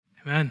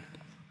Amen.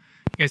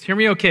 You guys hear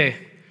me okay?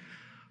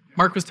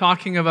 Mark was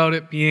talking about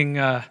it being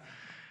a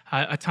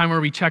time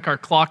where we check our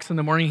clocks in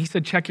the morning. He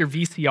said check your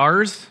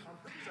VCRs.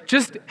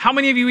 Just, how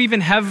many of you even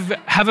have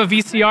a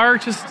VCR?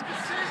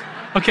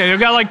 Okay, I've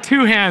got like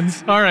two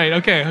hands. All right,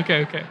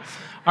 okay.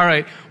 All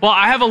right. Well,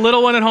 I have a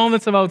little one at home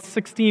that's about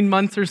 16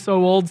 months or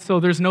so old, so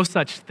there's no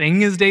such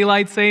thing as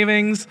daylight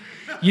savings.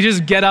 You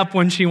just get up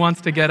when she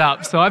wants to get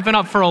up. So I've been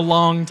up for a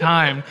long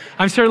time.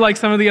 I'm sure like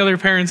some of the other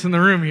parents in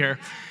the room here.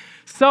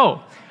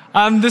 So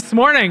this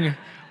morning,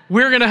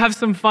 we're going to have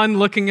some fun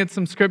looking at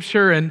some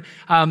scripture, and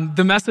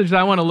the message that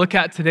I want to look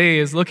at today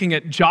is looking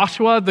at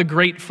Joshua, the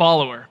great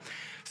follower.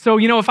 So,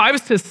 if I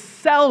was to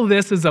sell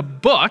this as a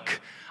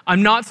book,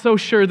 I'm not so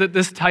sure that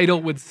this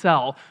title would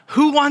sell.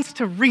 Who wants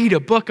to read a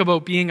book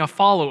about being a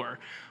follower?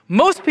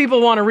 Most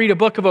people want to read a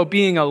book about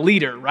being a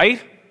leader,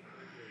 right?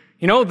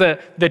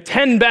 The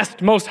 10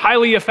 best, most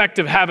highly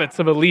effective habits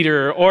of a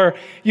leader, or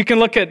you can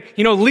look at,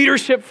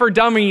 leadership for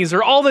dummies,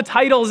 or all the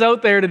titles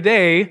out there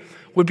today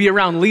would be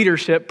around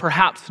leadership,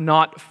 perhaps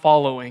not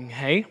following,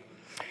 hey?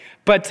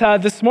 But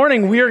this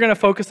morning, we are going to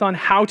focus on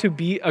how to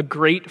be a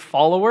great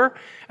follower,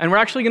 and we're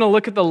actually going to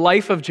look at the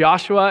life of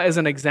Joshua as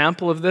an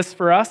example of this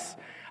for us.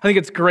 I think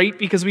it's great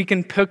because we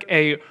can pick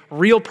a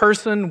real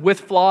person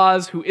with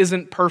flaws who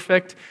isn't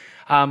perfect,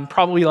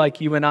 probably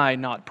like you and I,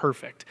 not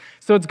perfect.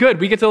 So it's good.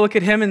 We get to look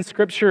at him in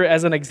Scripture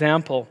as an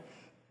example.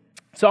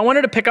 So I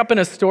wanted to pick up in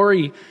a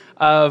story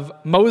of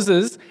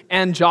Moses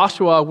and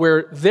Joshua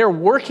where they're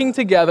working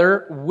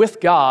together with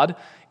God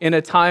in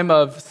a time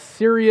of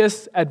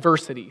serious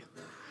adversity.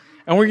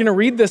 And we're going to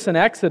read this in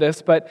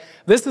Exodus, but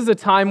this is a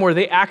time where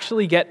they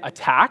actually get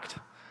attacked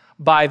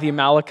by the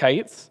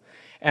Amalekites.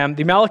 And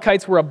the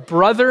Amalekites were a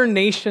brother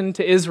nation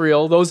to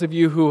Israel, those of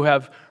you who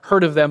have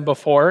heard of them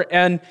before.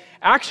 And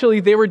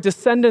actually, they were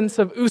descendants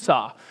of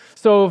Uzzah.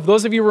 So if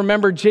those of you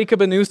remember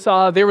Jacob and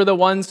Uzzah, they were the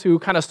ones who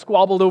kind of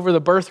squabbled over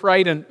the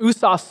birthright, and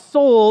Uzzah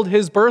sold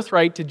his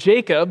birthright to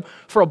Jacob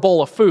for a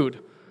bowl of food.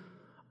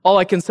 All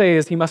I can say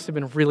is he must have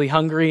been really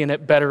hungry, and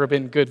it better have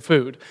been good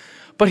food.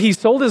 But he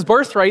sold his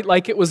birthright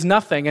like it was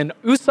nothing, and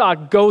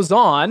Uzzah goes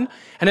on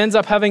and ends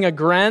up having a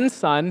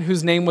grandson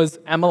whose name was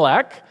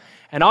Amalek.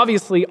 And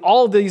obviously,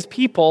 all these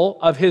people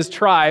of his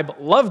tribe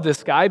loved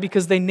this guy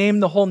because they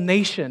named the whole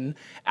nation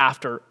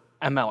after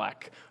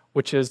Amalek,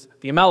 which is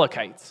the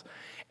Amalekites.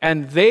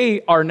 And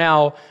they are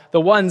now the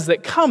ones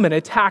that come and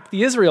attack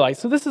the Israelites.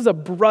 So this is a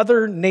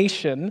brother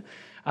nation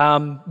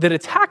that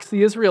attacks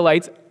the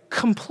Israelites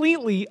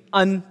completely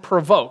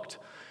unprovoked.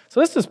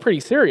 So this is pretty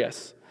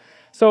serious.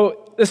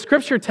 So the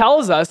scripture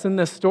tells us in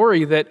this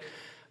story that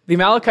the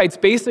Amalekites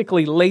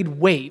basically laid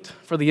wait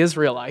for the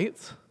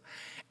Israelites.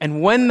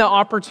 And when the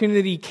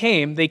opportunity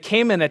came, they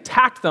came and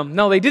attacked them.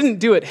 No, they didn't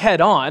do it head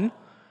on.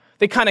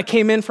 They kind of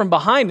came in from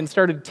behind and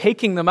started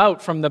taking them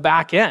out from the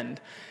back end.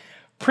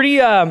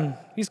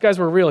 These guys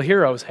were real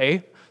heroes,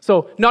 hey?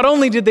 So not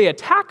only did they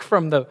attack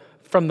from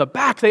the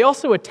back, they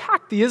also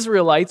attacked the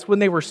Israelites when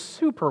they were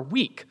super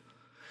weak.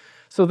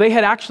 So they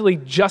had actually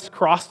just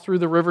crossed through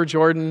the River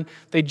Jordan.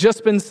 They'd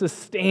just been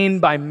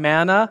sustained by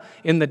manna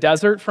in the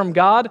desert from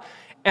God,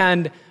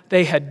 and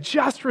they had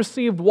just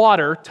received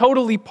water,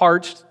 totally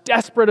parched,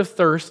 desperate of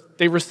thirst.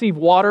 They received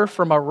water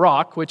from a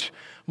rock, which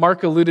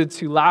Mark alluded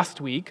to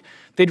last week.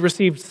 They'd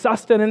received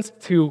sustenance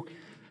to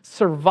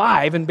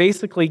survive and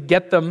basically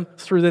get them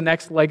through the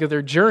next leg of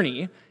their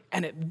journey.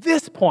 And at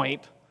this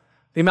point,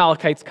 the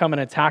Amalekites come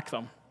and attack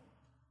them.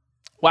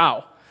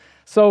 Wow.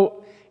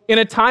 So in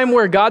a time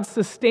where God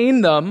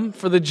sustained them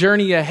for the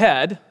journey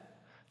ahead,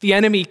 the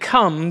enemy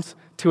comes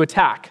to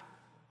attack.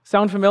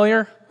 Sound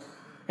familiar?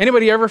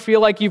 Anybody ever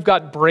feel like you've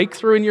got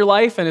breakthrough in your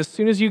life, and as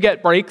soon as you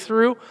get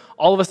breakthrough,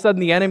 all of a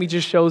sudden the enemy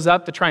just shows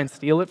up to try and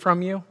steal it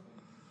from you?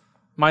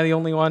 Am I the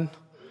only one?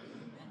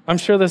 I'm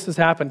sure this has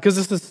happened,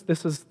 because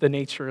this is the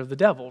nature of the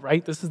devil,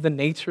 right? This is the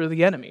nature of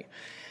the enemy,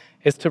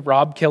 is to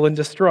rob, kill, and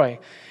destroy.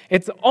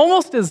 It's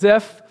almost as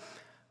if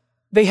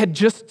they had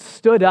just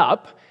stood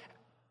up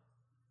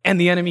and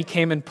the enemy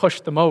came and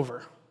pushed them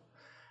over.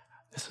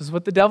 This is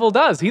what the devil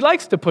does. He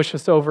likes to push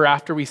us over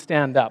after we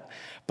stand up.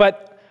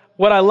 But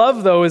what I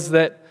love, though, is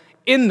that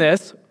in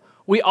this,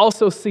 we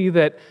also see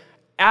that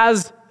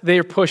as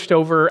they're pushed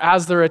over,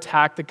 as they're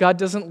attacked, that God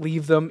doesn't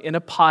leave them in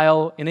a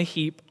pile, in a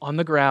heap, on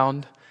the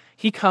ground.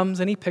 He comes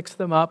and he picks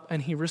them up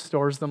and he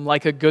restores them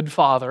like a good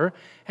father,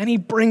 and he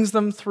brings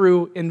them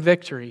through in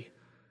victory.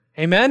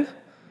 Amen?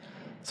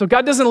 So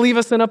God doesn't leave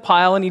us in a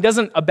pile, and he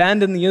doesn't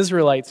abandon the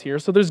Israelites here.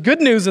 So there's good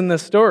news in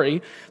this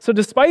story. So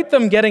despite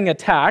them getting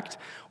attacked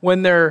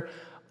when they're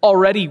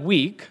already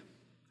weak,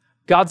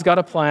 God's got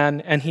a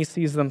plan, and he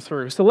sees them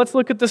through. So let's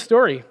look at the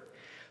story.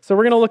 So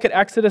we're going to look at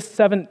Exodus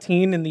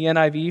 17 in the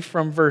NIV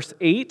from verse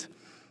 8,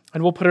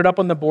 and we'll put it up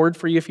on the board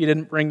for you if you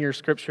didn't bring your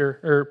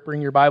scripture or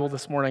bring your Bible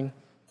this morning.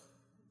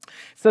 It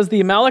says, the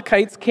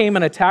Amalekites came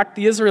and attacked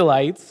the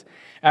Israelites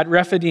at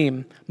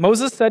Rephidim.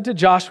 Moses said to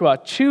Joshua,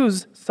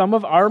 choose some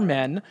of our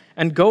men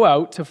and go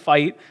out to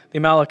fight the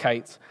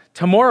Amalekites.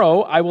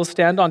 Tomorrow I will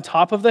stand on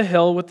top of the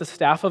hill with the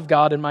staff of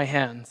God in my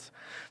hands.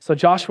 So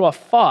Joshua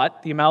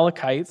fought the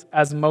Amalekites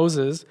as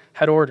Moses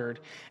had ordered.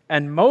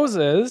 And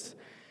Moses,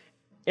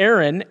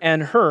 Aaron,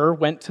 and Hur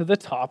went to the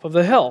top of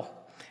the hill.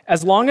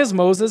 As long as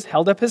Moses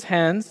held up his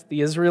hands,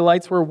 the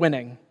Israelites were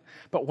winning.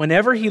 But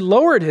whenever he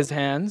lowered his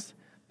hands,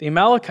 the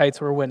Amalekites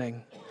were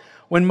winning.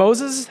 When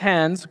Moses'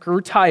 hands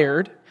grew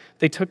tired,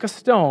 they took a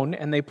stone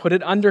and they put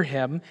it under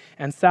him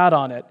and sat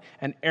on it.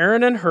 And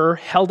Aaron and Hur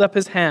held up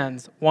his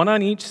hands, one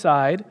on each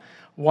side,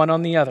 one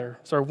on the other.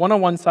 Sorry, one on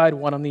one side,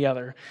 one on the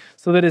other,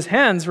 so that his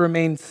hands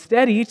remained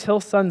steady till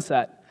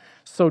sunset.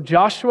 So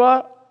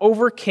Joshua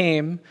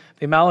overcame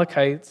the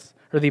Amalekites,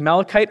 or the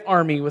Amalekite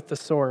army, with the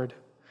sword.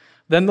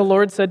 Then the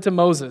Lord said to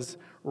Moses,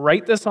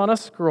 "Write this on a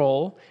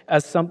scroll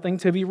as something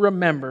to be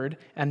remembered,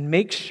 and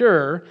make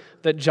sure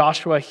that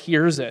Joshua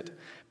hears it,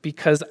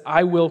 because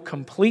I will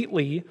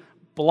completely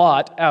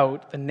blot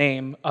out the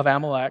name of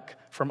Amalek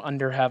from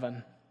under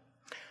heaven."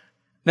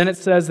 Then it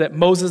says that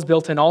Moses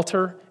built an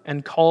altar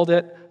and called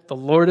it, "The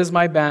Lord is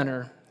my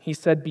banner." He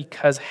said,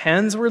 because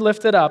hands were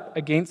lifted up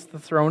against the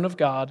throne of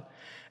God,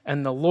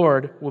 and the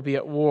Lord will be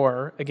at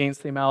war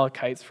against the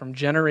Amalekites from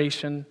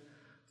generation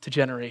to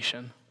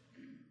generation.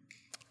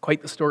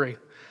 Quite the story.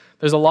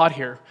 There's a lot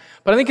here.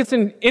 But I think it's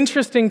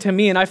interesting to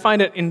me, and I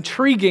find it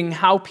intriguing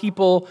how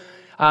people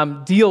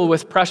deal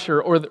with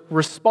pressure or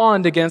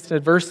respond against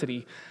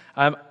adversity.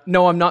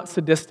 No, I'm not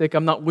sadistic.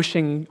 I'm not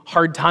wishing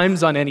hard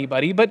times on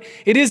anybody, but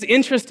it is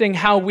interesting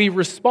how we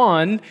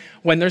respond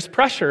when there's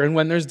pressure and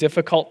when there's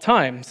difficult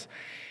times.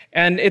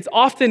 And it's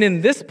often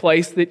in this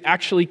place that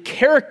actually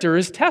character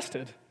is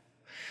tested.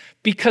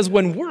 Because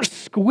when we're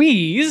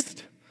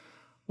squeezed,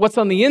 what's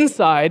on the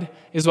inside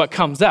is what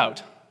comes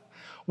out.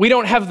 We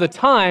don't have the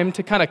time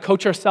to kind of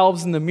coach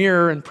ourselves in the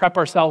mirror and prep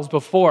ourselves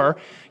before,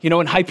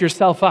 and hype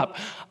yourself up.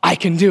 I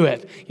can do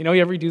it. You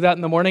ever do that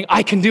in the morning?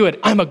 I can do it.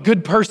 I'm a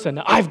good person.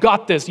 I've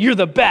got this. You're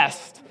the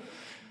best.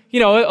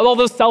 All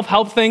those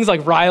self-help things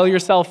like rile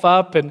yourself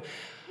up. And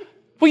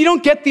you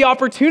don't get the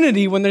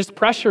opportunity when there's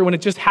pressure, when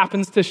it just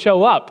happens to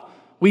show up.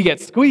 We get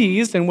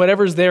squeezed and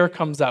whatever's there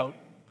comes out.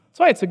 That's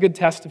why it's a good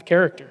test of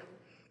character.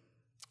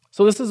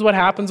 So this is what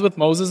happens with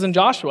Moses and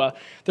Joshua.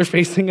 They're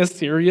facing a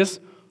serious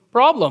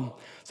problem.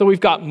 So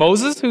we've got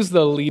Moses, who's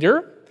the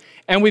leader,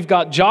 and we've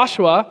got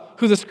Joshua,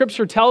 who the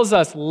scripture tells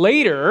us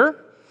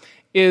later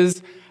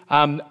is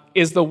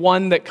the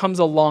one that comes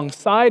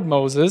alongside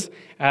Moses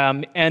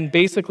and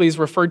basically is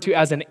referred to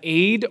as an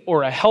aide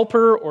or a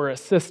helper or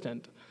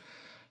assistant.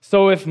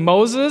 So if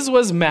Moses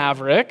was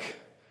Maverick,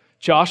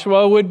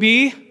 Joshua would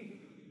be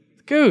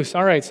Goose.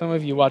 All right, some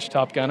of you watch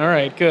Top Gun. All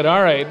right, good.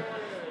 All right.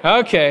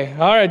 Okay.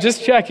 All right,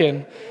 just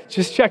checking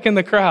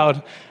the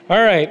crowd.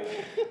 All right.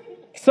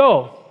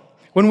 So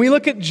when we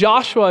look at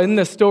Joshua in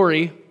this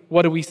story,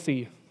 what do we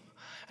see?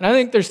 And I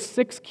think there's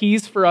 6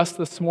 keys for us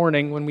this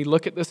morning when we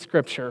look at this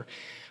scripture,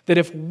 that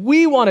if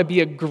we want to be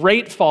a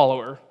great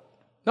follower,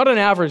 not an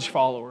average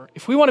follower,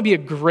 if we want to be a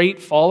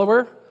great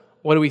follower,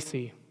 what do we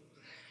see?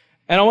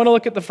 And I want to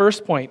look at the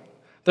first point.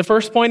 The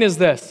first point is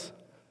this: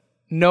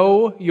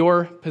 know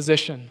your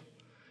position.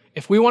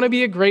 If we want to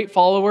be a great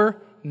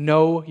follower,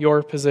 know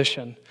your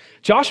position.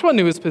 Joshua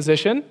knew his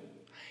position.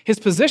 His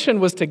position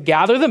was to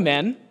gather the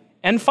men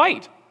and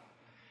fight.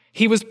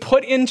 He was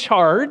put in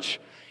charge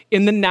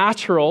in the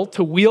natural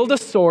to wield a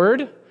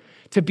sword,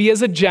 to be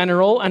as a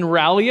general and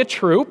rally a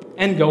troop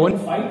and go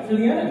and fight for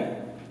the enemy.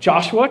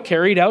 Joshua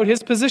carried out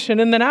his position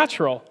in the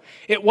natural.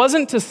 It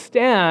wasn't to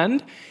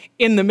stand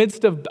in the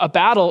midst of a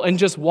battle and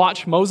just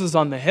watch Moses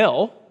on the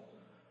hill,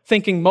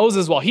 thinking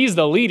Moses, well, he's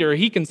the leader,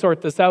 he can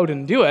sort this out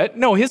and do it.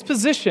 No, his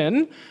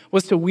position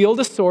was to wield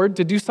a sword,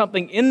 to do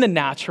something in the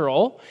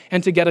natural,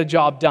 and to get a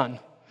job done.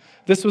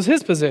 This was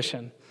his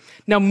position.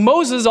 Now,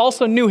 Moses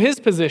also knew his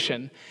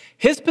position.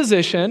 His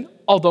position,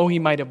 although he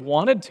might have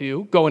wanted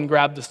to go and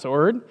grab the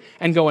sword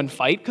and go and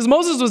fight, because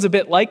Moses was a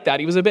bit like that.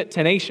 He was a bit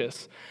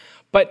tenacious.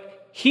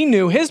 But he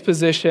knew his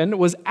position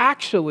was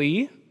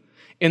actually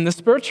in the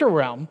spiritual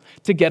realm,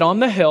 to get on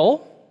the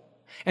hill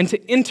and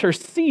to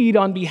intercede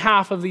on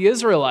behalf of the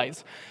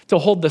Israelites, to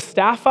hold the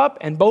staff up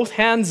and both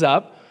hands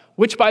up,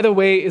 which, by the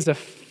way, is a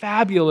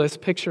fabulous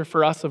picture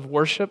for us of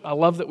worship. I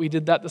love that we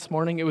did that this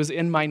morning. It was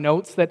in my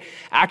notes that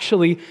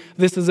actually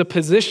this is a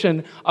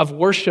position of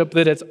worship,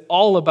 that it's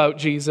all about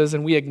Jesus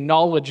and we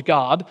acknowledge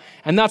God.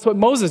 And that's what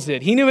Moses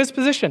did. He knew his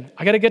position.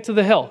 I got to get to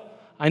the hill.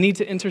 I need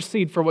to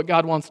intercede for what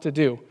God wants to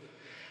do.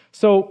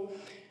 So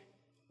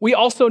we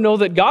also know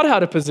that God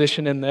had a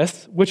position in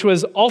this, which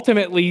was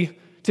ultimately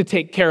to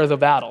take care of the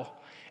battle.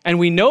 And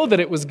we know that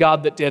it was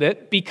God that did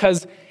it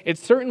because it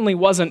certainly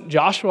wasn't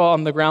Joshua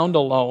on the ground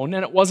alone,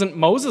 and it wasn't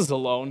Moses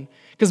alone,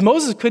 because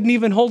Moses couldn't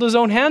even hold his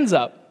own hands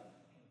up.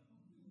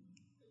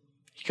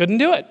 He couldn't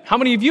do it. How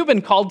many of you have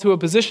been called to a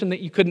position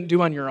that you couldn't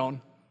do on your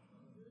own?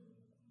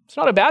 It's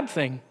not a bad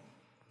thing.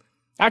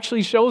 It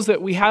actually shows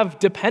that we have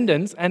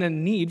dependence and a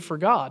need for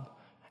God.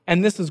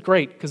 And this is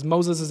great because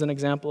Moses is an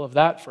example of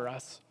that for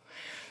us.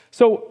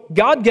 So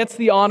God gets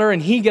the honor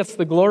and he gets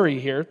the glory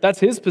here.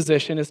 That's his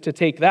position, is to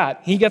take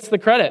that. He gets the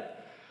credit.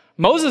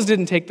 Moses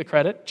didn't take the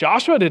credit.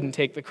 Joshua didn't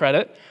take the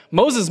credit.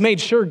 Moses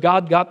made sure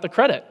God got the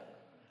credit.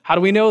 How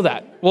do we know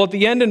that? Well, at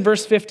the end in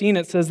verse 15,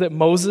 it says that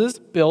Moses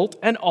built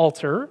an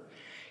altar,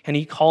 and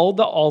he called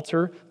the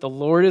altar, "The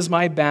Lord is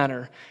my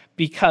banner,"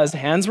 because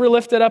hands were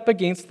lifted up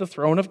against the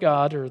throne of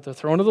God, or the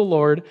throne of the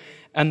Lord,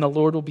 and the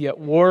Lord will be at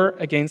war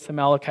against the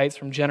Amalekites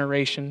from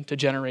generation to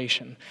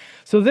generation.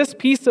 So this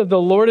piece of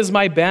 "the Lord is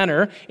my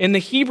banner," in the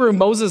Hebrew,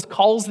 Moses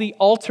calls the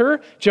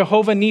altar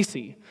Jehovah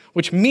Nissi,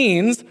 which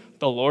means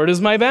the Lord is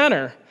my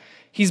banner.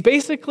 He's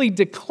basically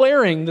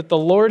declaring that the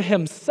Lord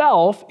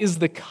himself is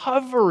the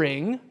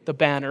covering, the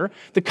banner,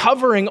 the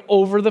covering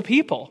over the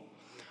people.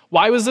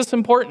 Why was this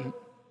important?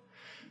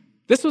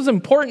 This was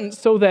important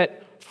so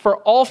that for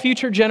all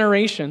future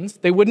generations,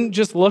 they wouldn't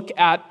just look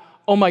at,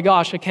 oh my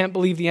gosh, I can't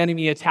believe the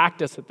enemy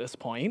attacked us at this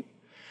point.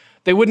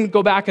 They wouldn't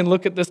go back and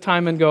look at this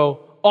time and go,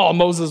 oh,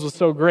 Moses was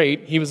so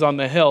great, he was on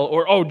the hill,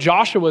 or oh,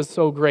 Joshua was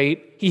so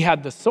great, he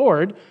had the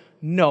sword.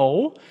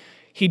 No,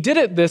 he did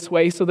it this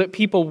way so that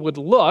people would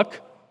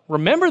look,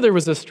 remember there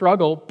was a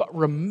struggle, but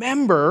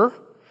remember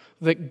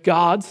that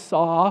God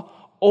saw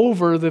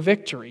over the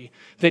victory,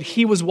 that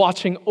he was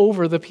watching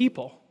over the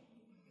people.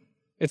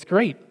 It's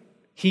great.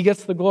 He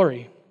gets the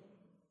glory.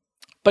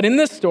 But in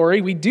this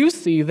story, we do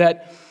see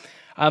that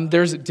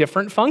there's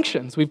different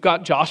functions. We've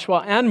got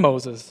Joshua and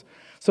Moses.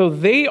 So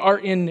they are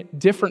in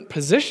different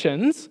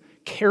positions,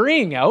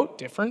 carrying out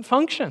different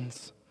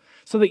functions.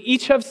 So they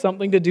each have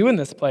something to do in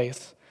this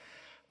place.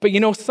 But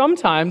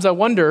sometimes I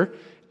wonder,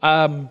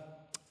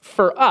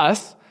 for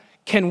us,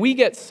 can we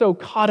get so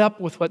caught up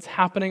with what's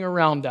happening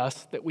around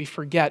us that we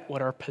forget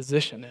what our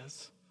position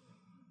is?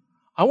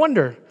 I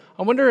wonder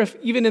if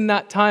even in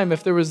that time,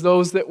 if there was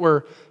those that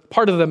were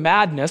part of the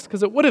madness,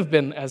 because it would have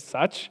been as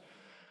such,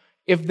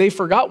 if they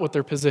forgot what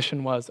their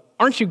position was.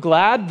 Aren't you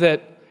glad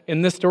that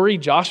in this story,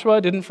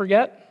 Joshua didn't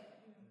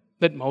forget?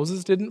 That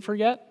Moses didn't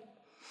forget?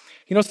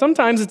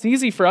 Sometimes it's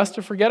easy for us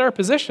to forget our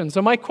position.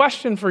 So my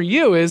question for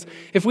you is,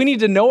 if we need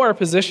to know our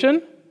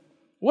position,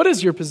 what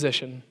is your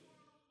position?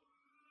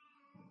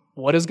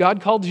 What has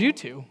God called you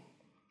to?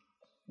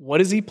 What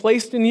has he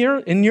placed in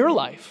your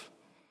life?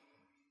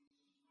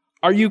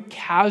 Are you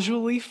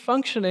casually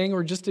functioning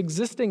or just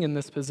existing in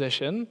this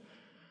position?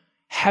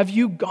 Have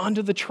you gone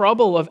to the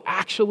trouble of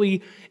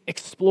actually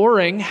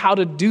exploring how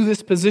to do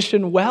this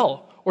position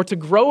well, or to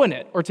grow in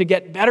it, or to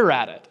get better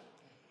at it?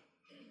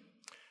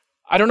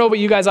 I don't know about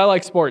you guys, I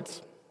like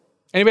sports.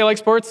 Anybody like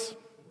sports?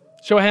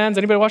 Show of hands.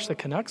 Anybody watch the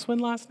Canucks win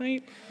last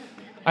night?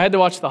 I had to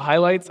watch the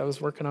highlights. I was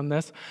working on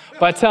this.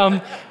 But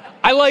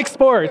I like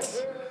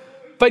sports.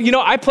 But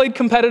I played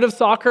competitive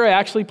soccer. I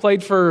actually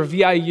played for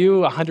VIU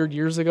 100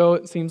 years ago,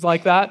 it seems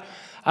like that.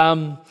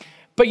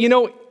 But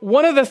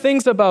one of the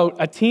things about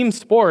a team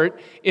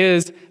sport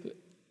is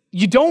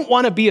you don't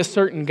want to be a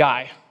certain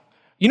guy.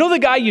 You know the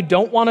guy you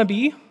don't want to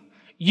be?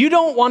 You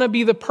don't want to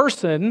be the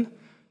person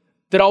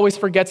that always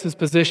forgets his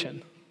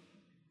position.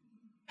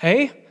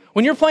 Hey?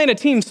 When you're playing a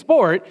team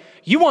sport,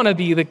 you want to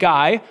be the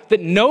guy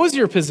that knows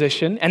your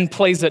position and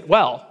plays it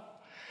well.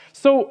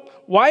 So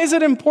why is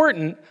it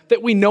important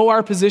that we know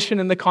our position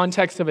in the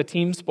context of a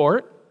team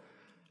sport?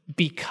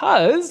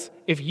 Because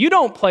if you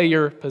don't play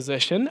your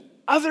position,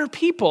 other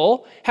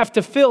people have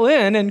to fill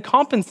in and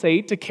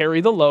compensate to carry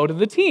the load of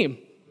the team.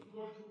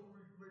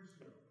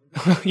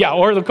 Yeah,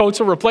 or the coach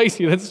will replace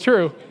you. That's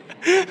true.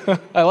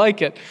 I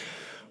like it.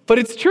 But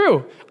it's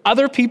true.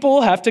 Other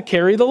people have to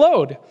carry the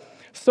load.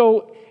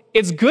 So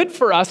it's good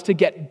for us to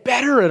get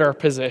better at our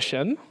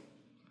position.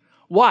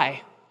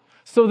 Why?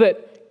 So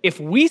that if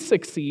we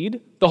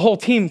succeed, the whole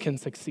team can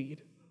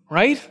succeed,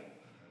 right?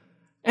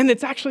 And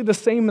it's actually the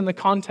same in the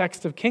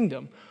context of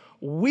kingdom.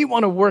 We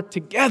want to work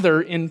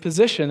together in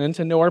position and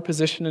to know our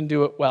position and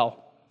do it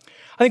well.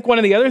 I think one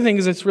of the other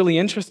things that's really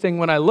interesting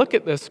when I look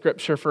at this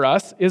scripture for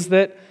us is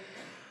that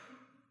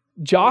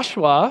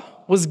Joshua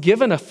was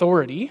given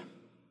authority,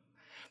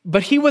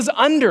 but he was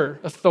under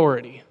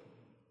authority.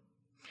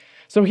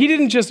 So he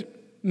didn't just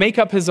make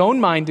up his own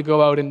mind to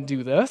go out and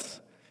do this.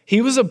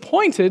 He was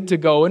appointed to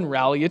go and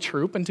rally a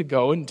troop and to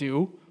go and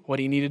do what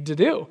he needed to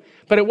do.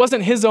 But it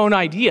wasn't his own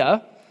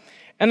idea.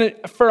 And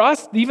for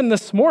us, even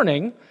this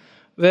morning,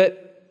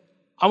 that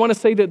I want to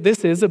say that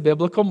this is a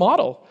biblical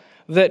model,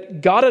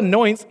 that God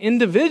anoints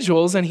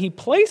individuals and he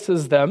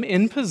places them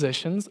in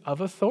positions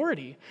of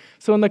authority.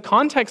 So in the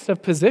context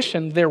of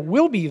position, there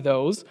will be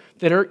those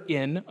that are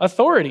in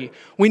authority.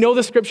 We know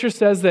the scripture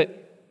says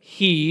that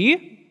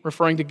he,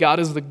 referring to God,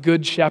 is the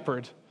good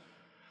shepherd.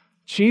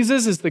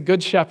 Jesus is the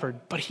good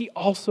shepherd, but he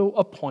also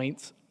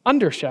appoints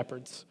under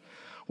shepherds,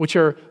 which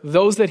are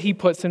those that he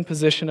puts in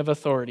position of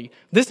authority.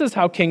 This is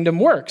how kingdom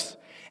works.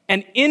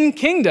 And in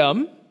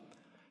kingdom,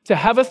 to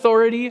have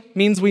authority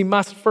means we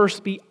must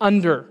first be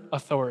under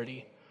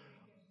authority.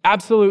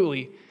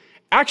 Absolutely.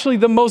 Actually,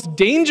 the most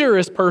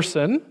dangerous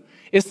person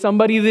is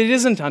somebody that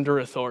isn't under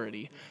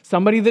authority,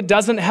 somebody that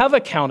doesn't have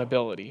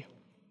accountability.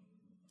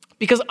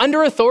 Because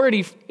under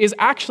authority is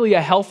actually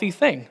a healthy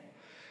thing.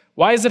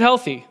 Why is it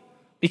healthy?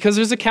 Because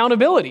there's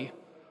accountability.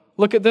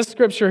 Look at this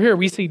scripture here.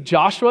 We see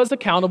Joshua is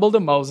accountable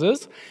to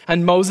Moses,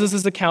 and Moses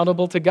is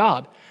accountable to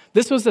God.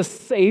 This was a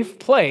safe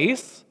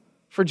place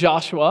for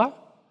Joshua.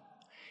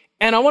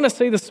 And I want to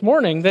say this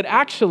morning that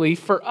actually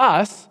for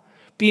us,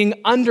 being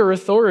under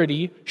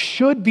authority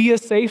should be a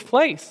safe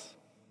place.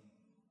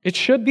 It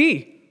should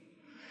be.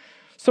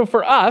 So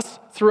for us,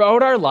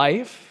 throughout our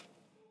life,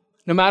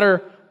 no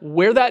matter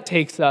where that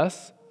takes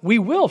us, we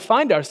will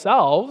find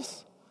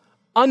ourselves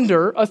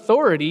under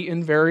authority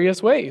in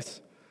various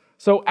ways.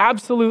 So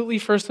absolutely,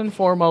 first and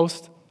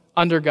foremost,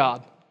 under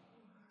God,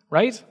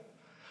 right?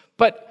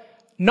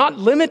 But not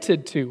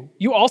limited to.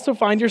 You also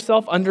find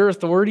yourself under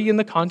authority in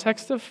the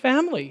context of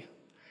family,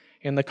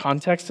 in the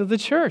context of the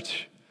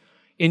church,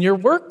 in your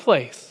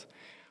workplace,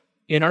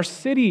 in our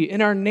city,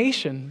 in our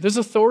nation. There's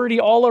authority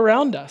all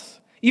around us.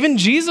 Even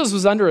Jesus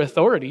was under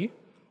authority.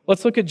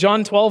 Let's look at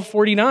John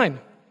 12:49.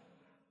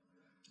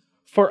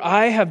 For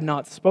I have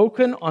not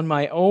spoken on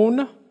my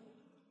own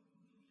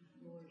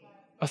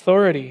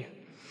authority,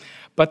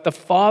 but the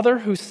Father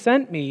who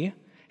sent me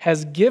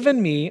has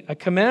given me a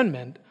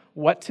commandment,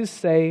 what to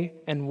say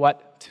and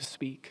what to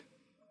speak.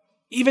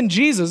 Even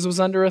Jesus was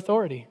under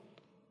authority.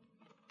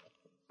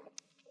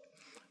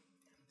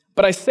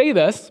 But I say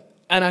this,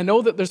 and I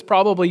know that there's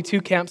probably two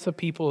camps of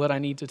people that I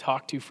need to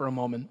talk to for a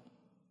moment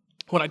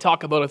when I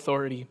talk about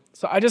authority.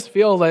 So I just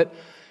feel that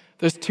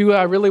there's two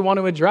I really want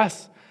to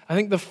address. I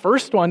think the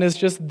first one is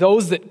just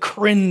those that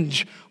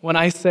cringe when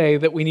I say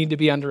that we need to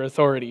be under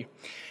authority.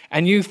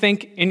 And you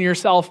think in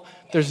yourself,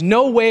 there's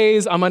no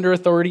ways I'm under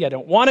authority. I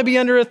don't want to be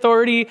under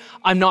authority.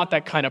 I'm not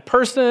that kind of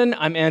person.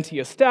 I'm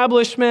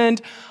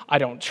anti-establishment. I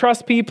don't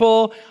trust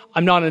people.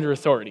 I'm not under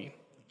authority.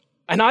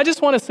 And I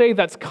just want to say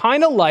that's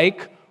kind of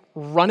like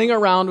running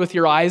around with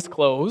your eyes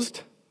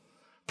closed,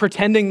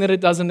 pretending that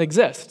it doesn't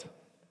exist.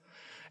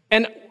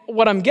 And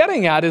what I'm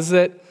getting at is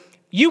that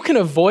you can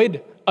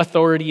avoid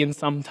authority in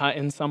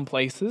some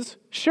places.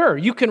 Sure,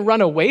 you can run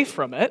away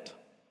from it,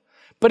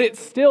 but it's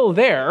still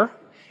there.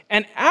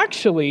 And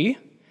actually,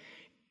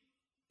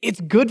 it's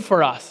good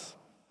for us.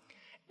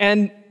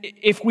 And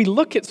if we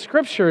look at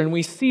Scripture and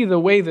we see the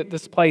way that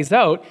this plays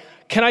out,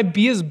 can I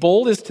be as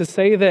bold as to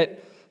say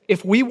that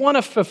if we want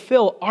to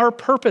fulfill our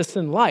purpose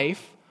in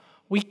life,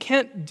 we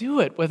can't do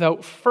it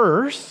without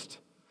first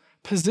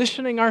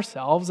positioning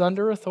ourselves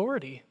under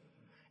authority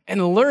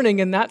and learning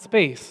in that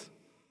space.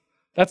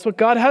 That's what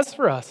God has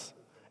for us.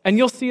 And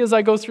you'll see as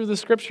I go through the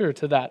Scripture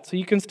to that. So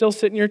you can still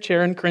sit in your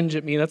chair and cringe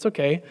at me. That's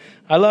okay.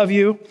 I love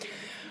you.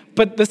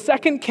 But the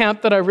second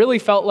camp that I really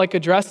felt like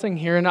addressing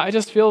here, and I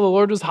just feel the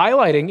Lord was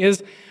highlighting,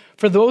 is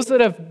for those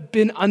that have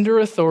been under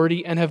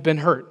authority and have been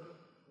hurt.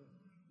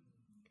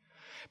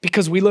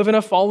 Because we live in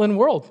a fallen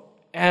world,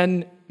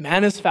 and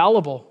man is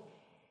fallible.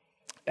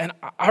 And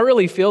I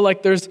really feel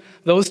like there's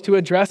those to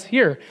address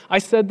here. I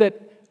said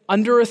that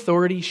under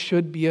authority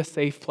should be a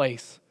safe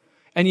place.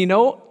 And you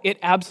know, it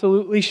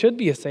absolutely should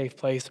be a safe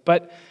place.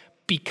 But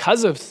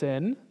because of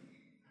sin,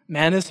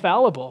 man is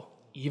fallible,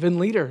 even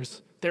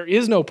leaders. There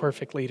is no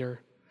perfect leader.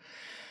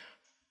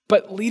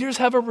 But leaders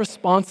have a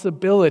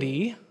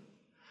responsibility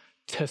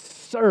to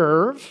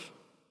serve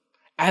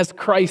as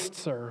Christ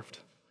served.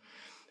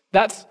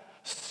 That's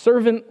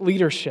servant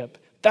leadership.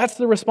 That's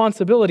the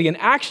responsibility. And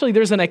actually,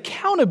 there's an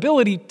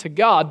accountability to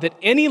God that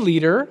any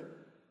leader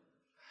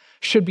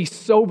should be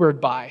sobered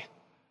by.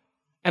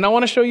 And I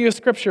want to show you a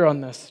scripture on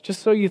this,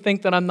 just so you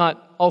think that I'm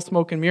not all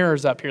smoke and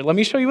mirrors up here. Let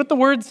me show you what the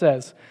word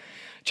says.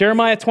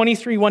 Jeremiah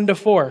 23,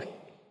 1-4.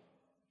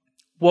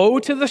 Woe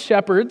to the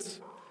shepherds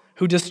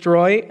who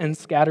destroy and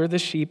scatter the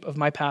sheep of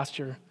my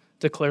pasture,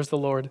 declares the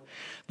Lord.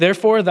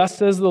 Therefore, thus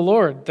says the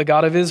Lord, the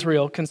God of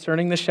Israel,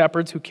 concerning the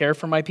shepherds who care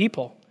for my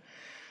people.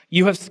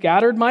 You have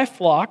scattered my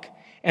flock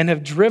and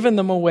have driven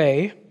them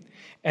away,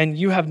 and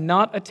you have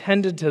not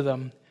attended to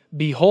them.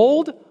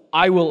 Behold,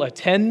 I will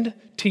attend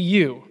to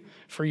you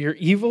for your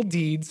evil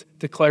deeds,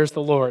 declares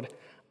the Lord.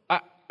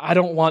 I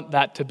don't want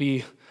that to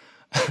be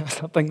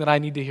something that I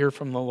need to hear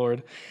from the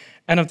Lord.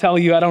 And I'm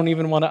telling you, I don't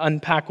even want to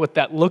unpack what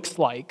that looks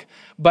like.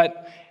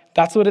 But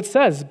that's what it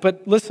says.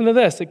 But listen to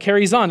this. It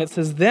carries on. It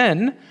says,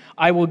 then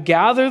I will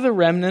gather the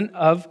remnant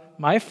of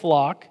my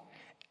flock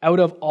out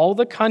of all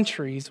the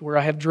countries where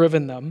I have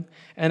driven them,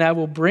 and I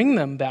will bring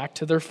them back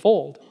to their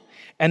fold.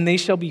 And they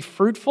shall be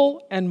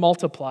fruitful and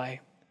multiply.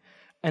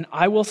 And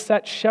I will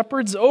set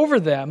shepherds over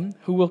them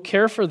who will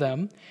care for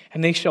them,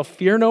 and they shall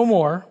fear no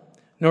more,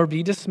 nor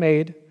be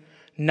dismayed.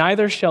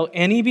 Neither shall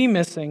any be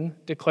missing,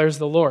 declares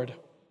the Lord.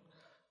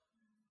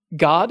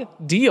 God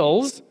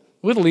deals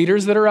with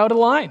leaders that are out of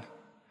line.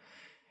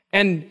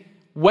 And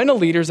when a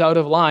leader's out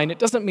of line, it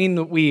doesn't mean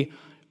that we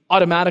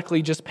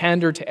automatically just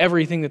pander to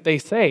everything that they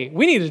say.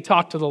 We need to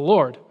talk to the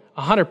Lord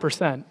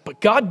 100%.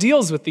 But God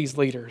deals with these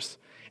leaders.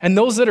 And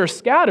those that are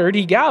scattered,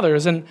 he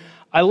gathers. And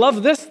I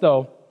love this,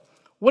 though.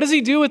 What does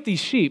he do with these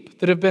sheep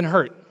that have been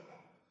hurt?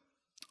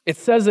 It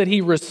says that he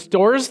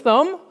restores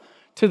them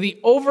to the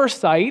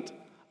oversight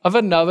of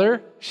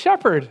another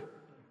shepherd.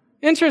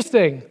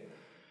 Interesting.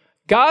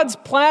 God's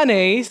plan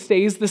A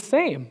stays the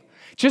same.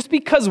 Just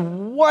because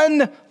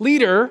one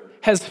leader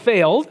has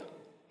failed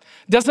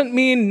doesn't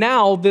mean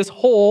now this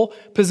whole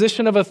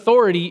position of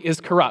authority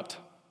is corrupt.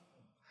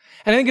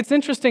 And I think it's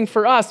interesting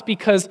for us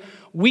because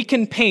we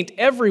can paint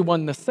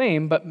everyone the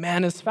same, but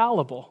man is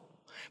fallible.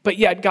 But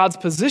yet God's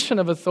position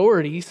of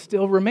authority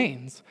still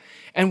remains.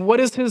 And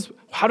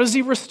how does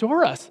he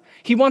restore us?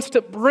 He wants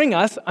to bring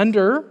us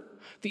under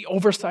the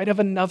oversight of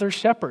another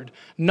shepherd,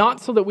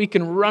 not so that we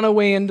can run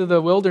away into the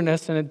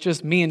wilderness and it's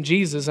just me and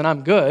Jesus and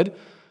I'm good.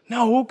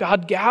 No,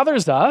 God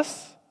gathers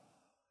us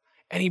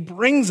and he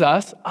brings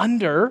us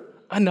under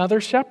another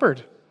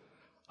shepherd.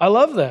 I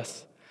love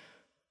this.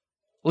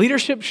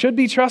 Leadership should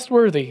be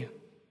trustworthy.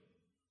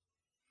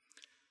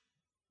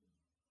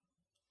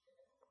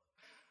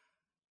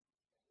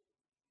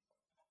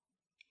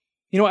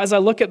 As I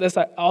look at this,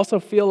 I also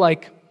feel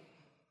like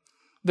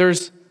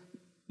there's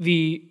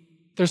the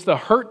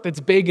hurt that's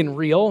big and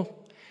real,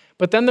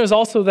 but then there's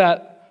also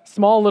that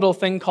small little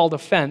thing called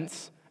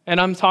offense, and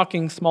I'm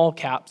talking small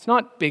caps,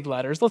 not big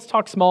letters. Let's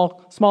talk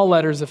small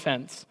letters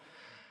offense.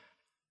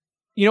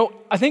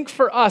 I think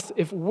for us,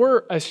 if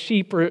we're a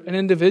sheep or an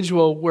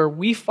individual where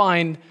we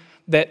find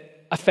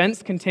that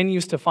offense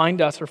continues to find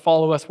us or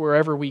follow us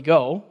wherever we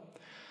go,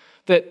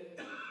 that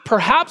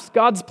perhaps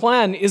God's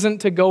plan isn't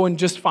to go and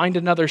just find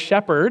another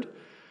shepherd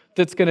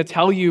that's going to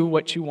tell you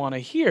what you want to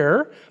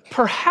hear.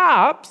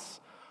 Perhaps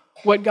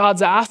what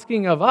God's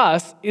asking of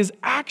us is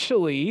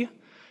actually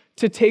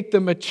to take the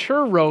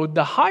mature road,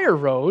 the higher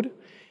road,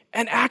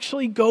 and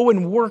actually go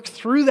and work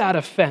through that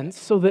offense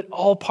so that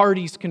all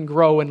parties can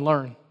grow and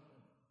learn.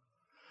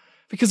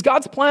 Because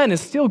God's plan is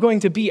still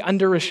going to be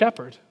under a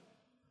shepherd.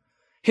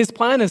 His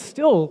plan is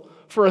still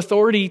for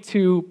authority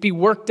to be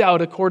worked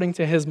out according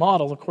to his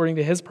model, according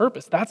to his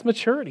purpose. That's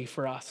maturity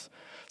for us.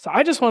 So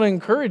I just want to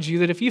encourage you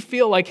that if you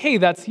feel like, hey,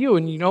 that's you,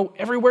 and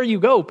everywhere you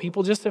go,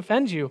 people just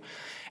offend you,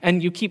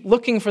 and you keep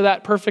looking for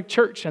that perfect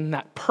church and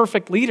that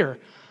perfect leader,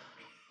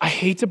 I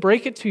hate to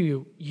break it to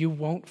you, you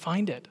won't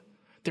find it.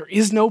 There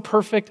is no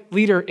perfect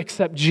leader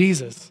except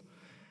Jesus.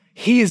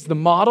 He is the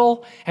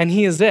model, and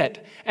he is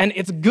it. And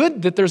it's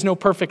good that there's no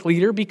perfect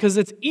leader because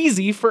it's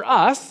easy for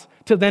us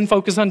to then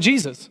focus on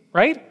Jesus,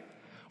 right?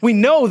 We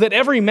know that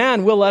every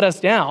man will let us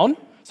down,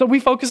 so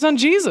we focus on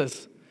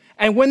Jesus.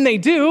 And when they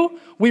do,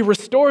 we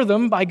restore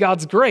them by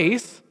God's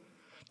grace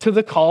to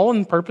the call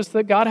and purpose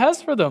that God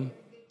has for them.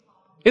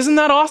 Isn't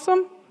that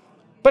awesome?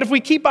 But if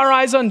we keep our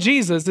eyes on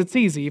Jesus, it's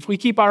easy. If we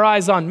keep our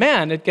eyes on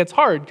man, it gets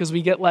hard because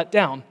we get let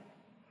down.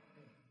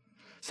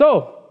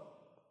 So,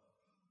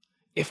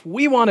 if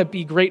we want to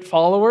be great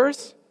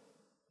followers,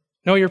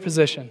 know your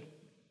position.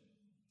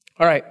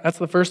 All right, that's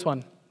the first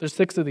one. There's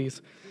 6 of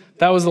these.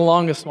 That was the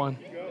longest one.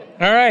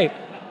 All right.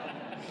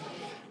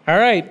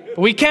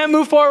 We can't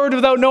move forward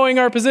without knowing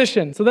our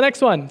position. So the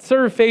next one,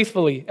 serve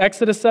faithfully.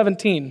 Exodus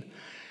 17.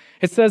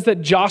 It says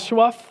that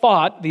Joshua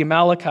fought the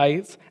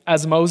Amalekites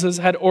as Moses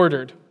had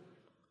ordered.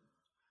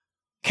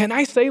 Can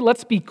I say,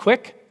 let's be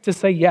quick to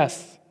say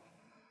yes.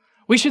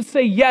 We should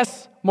say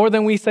yes more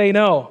than we say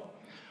no.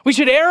 We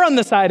should err on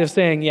the side of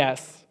saying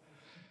yes.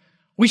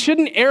 We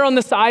shouldn't err on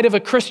the side of a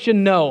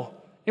Christian no.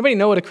 Anybody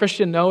know what a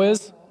Christian no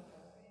is?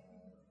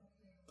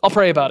 I'll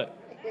pray about it.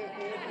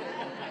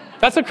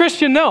 That's a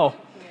Christian no.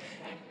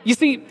 You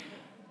see,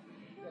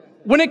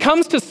 when it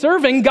comes to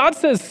serving, God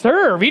says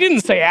serve. He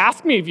didn't say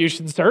ask me if you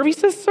should serve. He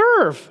says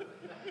serve.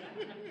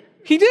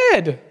 He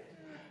did.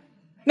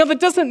 Now,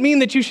 that doesn't mean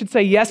that you should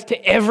say yes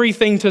to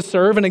everything to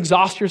serve and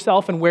exhaust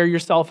yourself and wear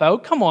yourself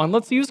out. Come on,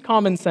 let's use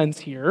common sense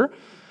here,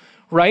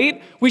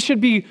 right? We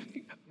should be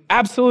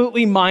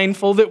absolutely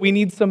mindful that we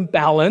need some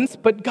balance,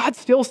 but God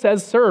still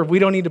says serve. We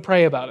don't need to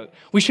pray about it.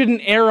 We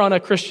shouldn't err on a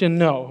Christian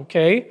no,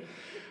 okay?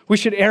 We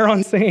should err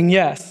on saying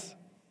yes.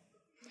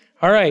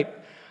 All right,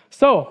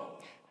 so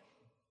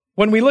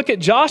when we look at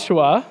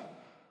Joshua,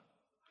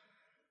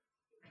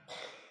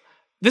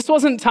 this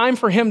wasn't time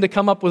for him to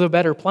come up with a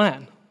better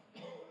plan.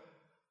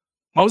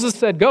 Moses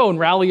said, go and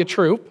rally a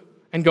troop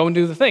and go and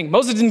do the thing.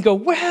 Moses didn't go,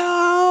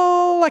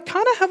 well, I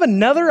kind of have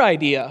another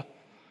idea.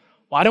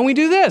 Why don't we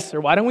do this or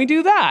why don't we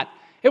do that?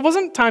 It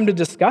wasn't time to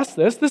discuss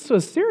this. This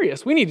was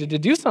serious. We needed to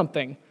do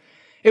something.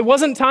 It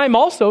wasn't time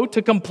also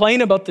to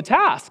complain about the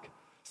task.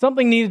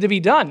 Something needed to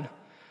be done.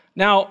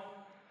 Now,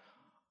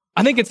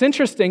 I think it's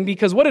interesting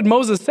because what did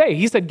Moses say?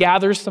 He said,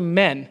 gather some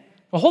men.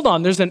 Well, hold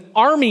on, there's an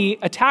army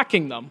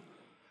attacking them.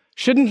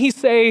 Shouldn't he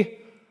say,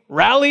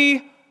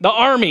 rally the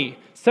army,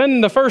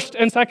 send the 1st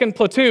and 2nd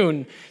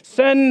platoon,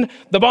 send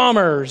the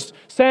bombers,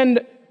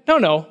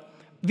 No.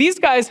 These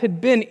guys had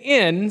been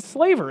in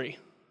slavery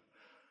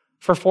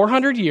for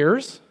 400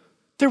 years.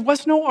 There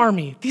was no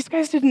army. These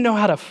guys didn't know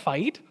how to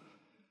fight.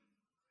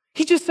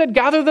 He just said,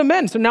 gather the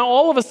men. So now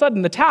all of a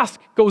sudden the task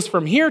goes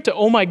from here to,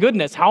 oh my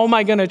goodness, how am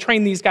I going to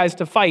train these guys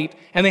to fight?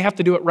 And they have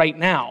to do it right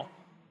now.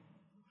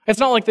 It's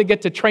not like they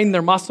get to train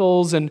their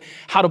muscles and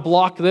how to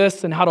block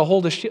this and how to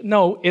hold a shield.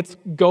 No, it's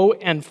go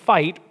and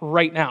fight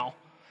right now.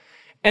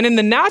 And in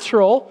the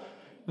natural,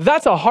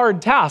 that's a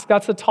hard task.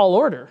 That's a tall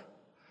order.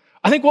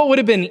 I think what would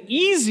have been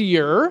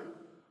easier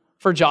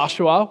for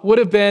Joshua would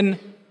have been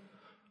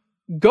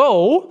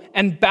go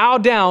and bow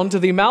down to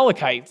the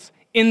Amalekites.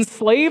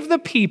 Enslave the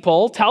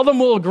people, tell them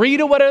we'll agree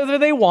to whatever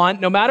they want,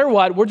 no matter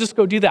what, we'll just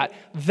go do that.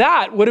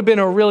 That would have been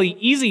a really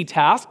easy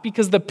task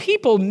because the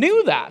people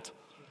knew that.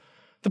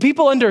 The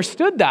people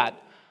understood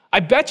that. I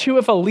bet you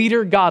if a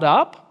leader got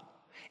up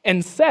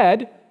and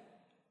said,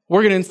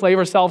 we're going to enslave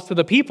ourselves to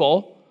the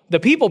people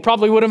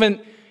probably would have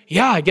been,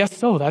 yeah, I guess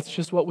so. That's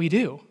just what we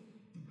do.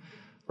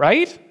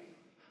 Right?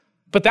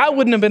 But that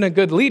wouldn't have been a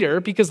good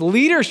leader, because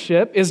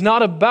leadership is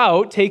not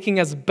about taking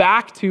us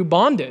back to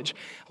bondage.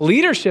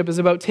 Leadership is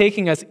about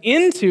taking us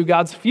into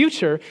God's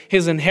future,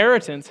 his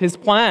inheritance, his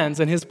plans,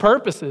 and his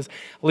purposes.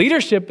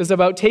 Leadership is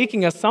about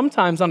taking us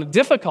sometimes on a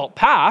difficult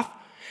path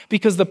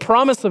because the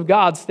promise of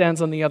God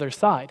stands on the other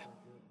side.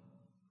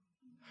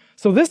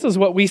 So this is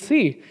what we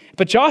see.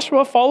 But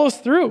Joshua follows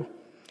through.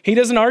 He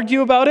doesn't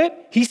argue about it.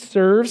 He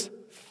serves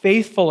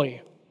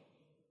faithfully.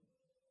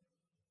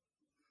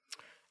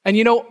 And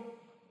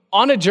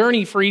on a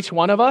journey for each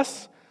one of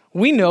us,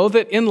 we know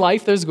that in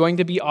life there's going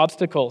to be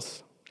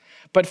obstacles.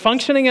 But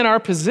functioning in our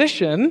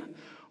position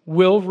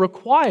will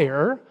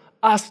require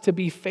us to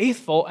be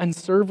faithful and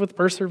serve with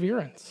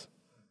perseverance.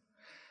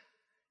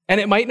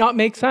 And it might not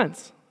make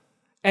sense.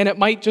 And it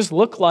might just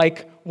look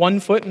like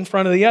one foot in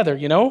front of the other,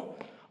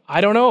 I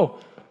don't know.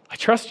 I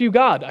trust you,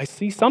 God. I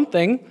see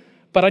something,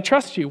 but I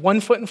trust you. One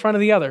foot in front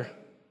of the other.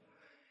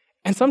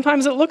 And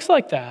sometimes it looks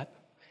like that.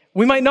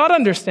 We might not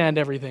understand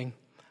everything,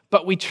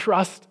 but we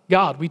trust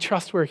God. We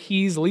trust where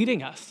he's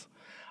leading us.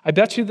 I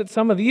bet you that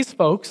some of these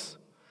folks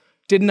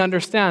didn't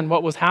understand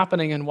what was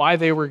happening and why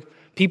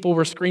people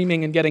were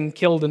screaming and getting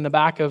killed in the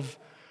back of,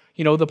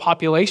 the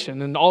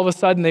population. And all of a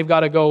sudden they've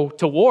got to go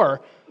to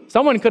war.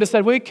 Someone could have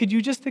said, wait, could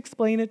you just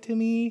explain it to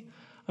me?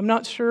 I'm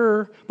not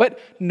sure. But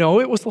no,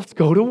 it was, let's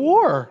go to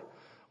war.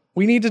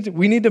 We need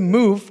to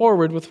move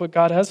forward with what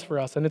God has for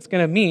us. And it's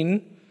going to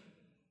mean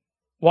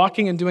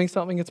walking and doing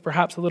something that's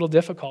perhaps a little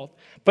difficult.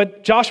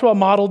 But Joshua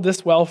modeled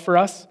this well for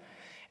us.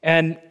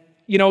 And,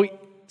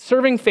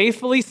 serving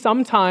faithfully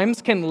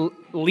sometimes can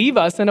leave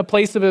us in a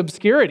place of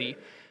obscurity.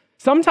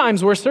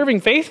 Sometimes we're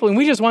serving faithfully and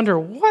we just wonder,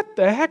 what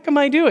the heck am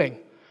I doing?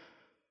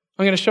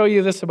 I'm going to show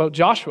you this about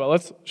Joshua.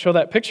 Let's show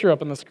that picture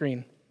up on the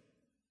screen.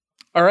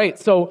 All right,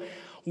 so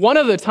one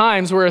of the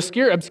times where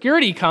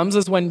obscurity comes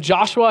is when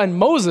Joshua and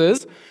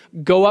Moses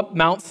go up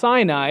Mount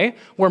Sinai,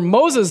 where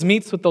Moses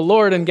meets with the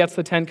Lord and gets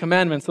the 10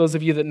 Commandments, those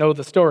of you that know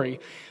the story.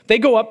 They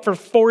go up for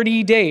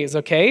 40 days,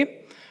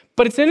 okay?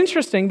 But it's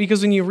interesting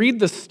because when you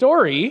read the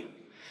story,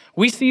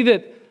 we see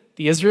that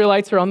the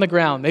Israelites are on the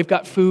ground. They've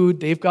got food,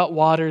 they've got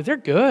water, they're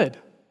good.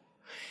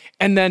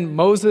 And then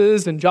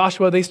Moses and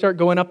Joshua, they start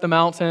going up the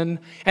mountain.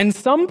 And at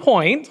some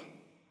point,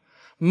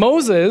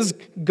 Moses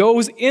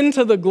goes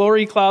into the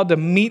glory cloud to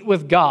meet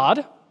with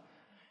God,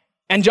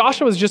 and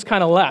Joshua's just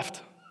kind of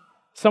left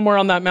somewhere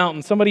on that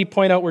mountain. Somebody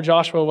point out where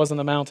Joshua was on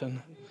the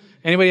mountain.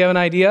 Anybody have an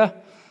idea?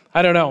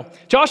 I don't know.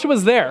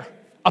 Joshua's there,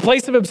 a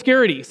place of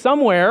obscurity,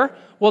 somewhere.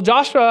 Well,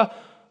 Joshua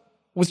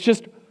was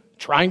just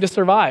trying to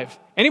survive.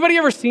 Anybody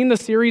ever seen the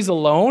series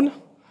Alone,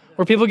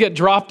 where people get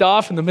dropped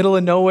off in the middle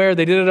of nowhere?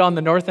 They did it on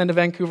the north end of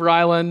Vancouver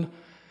Island.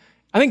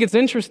 I think it's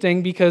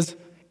interesting because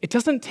it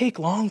doesn't take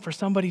long for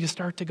somebody to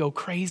start to go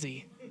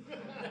crazy.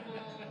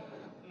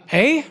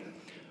 Hey?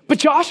 But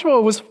Joshua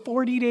was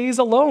 40 days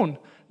alone.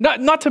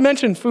 Not to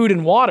mention food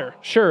and water.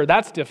 Sure,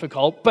 that's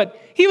difficult,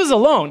 but he was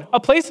alone, a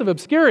place of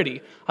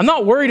obscurity. I'm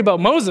not worried about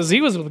Moses.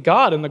 He was with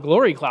God in the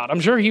glory cloud. I'm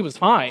sure he was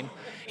fine.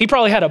 He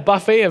probably had a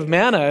buffet of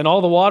manna and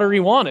all the water he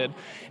wanted.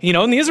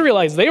 And the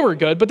Israelites, they were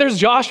good, but there's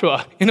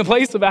Joshua in a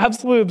place of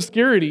absolute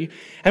obscurity,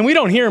 and we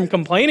don't hear him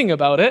complaining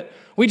about it.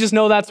 We just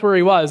know that's where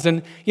he was.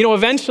 And,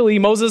 eventually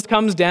Moses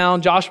comes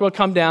down, Joshua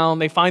come down,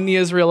 they find the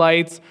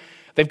Israelites.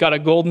 They've got a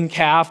golden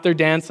calf, they're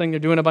dancing,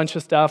 they're doing a bunch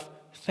of stuff.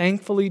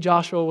 Thankfully,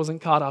 Joshua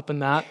wasn't caught up in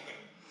that.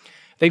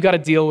 They've got to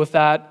deal with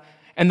that.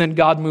 And then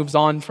God moves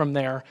on from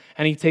there,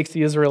 and he takes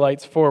the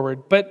Israelites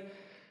forward. But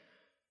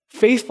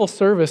faithful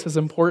service is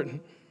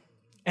important.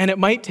 And it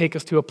might take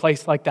us to a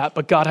place like that,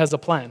 but God has a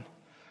plan.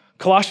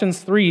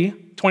 Colossians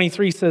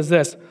 3:23 says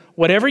this,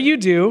 whatever you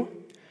do,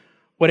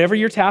 whatever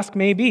your task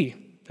may be,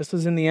 this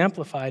is in the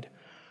Amplified,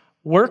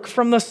 work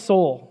from the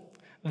soul.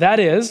 That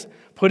is,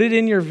 put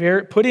in your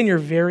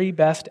very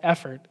best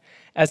effort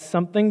as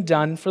something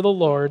done for the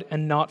Lord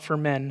and not for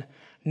men,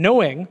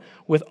 knowing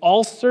with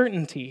all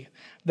certainty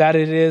that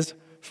it is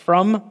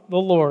from the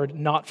Lord,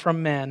 not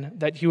from man,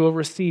 that you will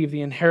receive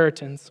the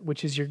inheritance,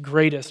 which is your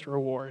greatest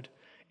reward.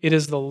 It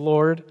is the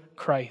Lord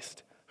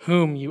Christ,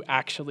 whom you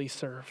actually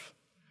serve.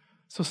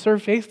 So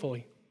serve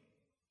faithfully.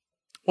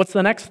 What's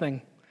the next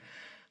thing?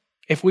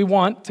 If we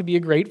want to be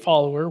a great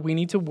follower, we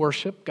need to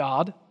worship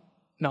God,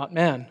 not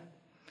man.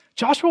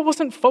 Joshua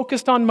wasn't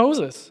focused on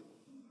Moses.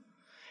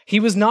 He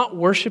was not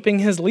worshiping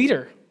his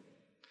leader.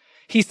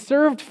 He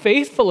served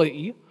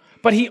faithfully,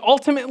 but he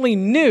ultimately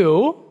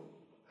knew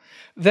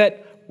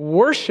that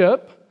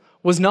worship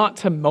was not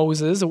to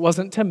Moses, it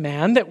wasn't to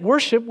man, that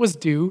worship was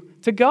due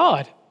to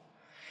God.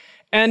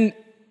 And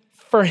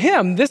for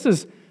him, this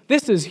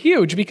is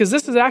huge, because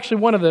this is actually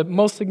one of the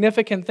most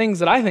significant things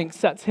that I think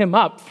sets him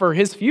up for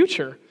his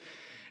future,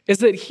 is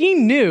that he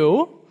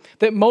knew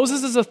that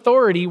Moses'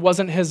 authority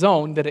wasn't his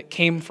own, that it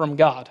came from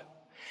God.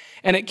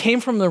 And it came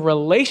from the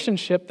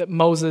relationship that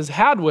Moses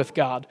had with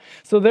God.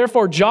 So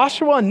therefore,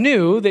 Joshua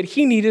knew that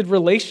he needed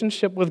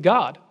relationship with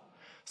God.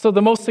 So the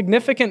most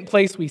significant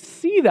place we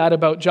see that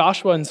about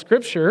Joshua in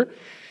Scripture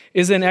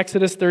is in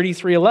Exodus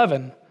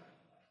 33:11,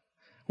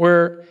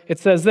 where it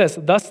says this,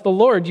 "Thus the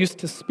Lord used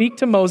to speak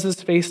to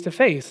Moses face to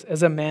face,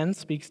 as a man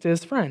speaks to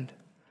his friend.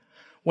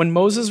 When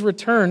Moses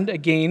returned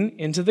again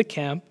into the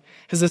camp,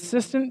 his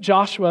assistant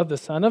Joshua, the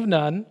son of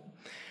Nun,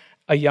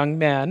 a young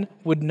man,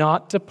 would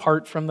not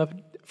depart from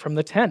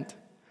the tent."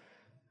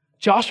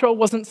 Joshua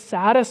wasn't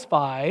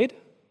satisfied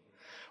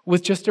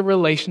with just a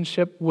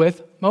relationship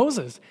with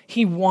Moses.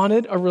 He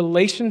wanted a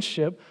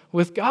relationship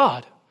with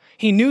God.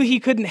 He knew he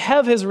couldn't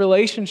have his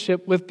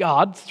relationship with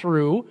God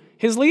through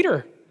his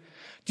leader.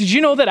 Did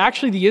you know that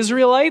actually the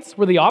Israelites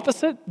were the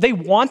opposite? They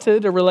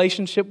wanted a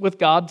relationship with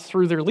God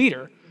through their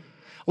leader.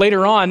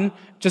 Later on,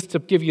 just to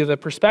give you the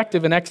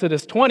perspective, in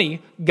Exodus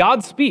 20,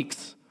 God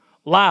speaks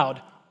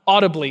loud,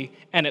 audibly,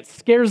 and it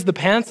scares the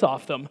pants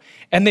off them.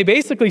 And they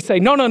basically say,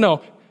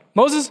 no,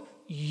 Moses,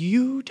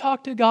 you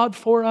talk to God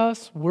for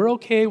us. We're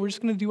okay. We're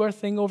just going to do our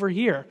thing over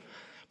here.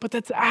 But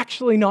that's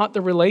actually not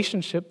the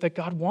relationship that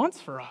God wants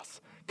for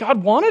us.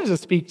 God wanted to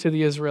speak to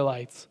the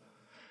Israelites,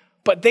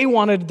 but they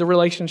wanted the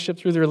relationship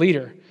through their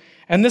leader.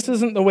 And this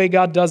isn't the way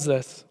God does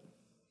this.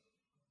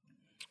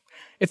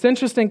 It's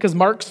interesting because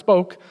Mark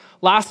spoke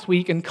last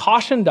week and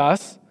cautioned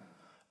us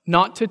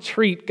not to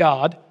treat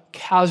God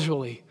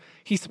casually.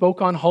 He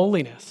spoke on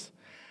holiness.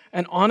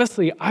 And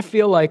honestly, I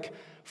feel like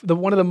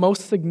one of the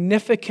most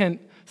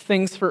significant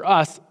things for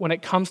us when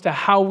it comes to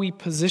how we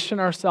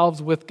position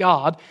ourselves with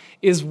God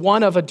is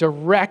one of a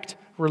direct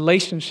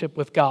relationship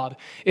with God.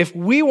 If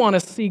we want to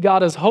see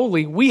God as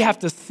holy, we have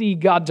to see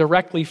God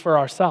directly for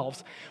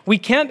ourselves. We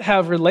can't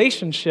have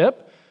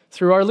relationship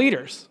through our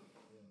leaders.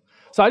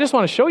 So I just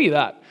want to show you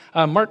that.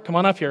 Mark, come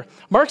on up here.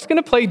 Mark's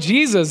going to play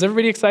Jesus.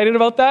 Everybody excited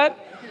about that?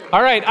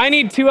 All right, I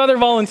need 2 other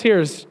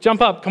volunteers.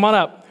 Jump up, come on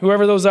up,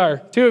 whoever those are.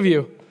 2 of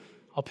you.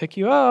 I'll pick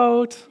you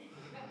out.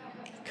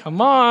 Come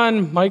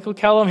on, Michael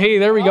Callum. Hey,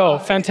 there we go.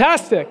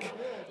 Fantastic.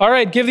 All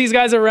right, give these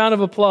guys a round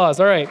of applause.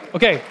 All right,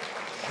 okay.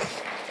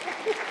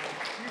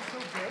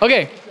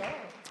 Okay,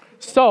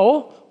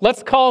 so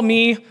let's call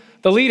me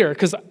the leader,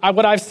 because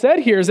what I've said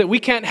here is that we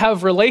can't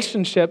have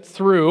relationship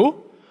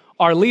through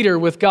our leader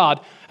with God.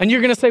 And you're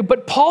going to say,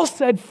 but Paul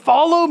said,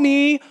 follow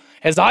me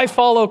as I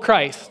follow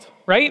Christ,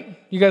 right?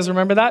 You guys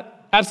remember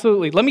that?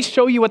 Absolutely. Let me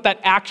show you what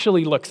that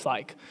actually looks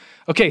like.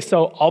 Okay,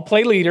 so I'll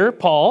play leader,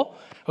 Paul,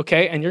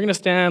 okay, and you're going to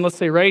stand, let's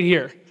say, right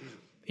here.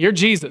 You're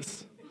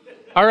Jesus.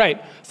 All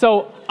right,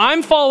 so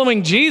I'm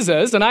following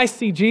Jesus, and I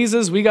see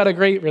Jesus. We got a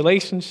great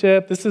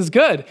relationship. This is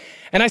good.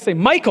 And I say,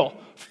 Michael,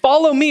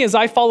 follow me as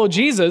I follow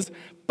Jesus,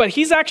 but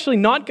he's actually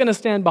not going to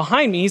stand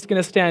behind me. He's going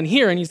to stand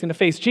here, and he's going to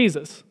face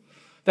Jesus.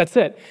 That's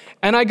it.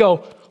 And I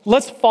go,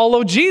 let's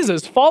follow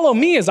Jesus. Follow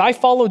me as I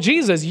follow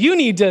Jesus. You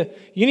need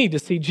to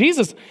see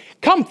Jesus.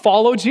 Come,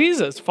 follow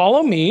Jesus.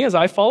 Follow me as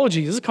I follow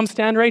Jesus. Come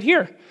stand right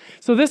here.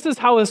 So this is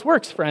how this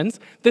works,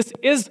 friends. This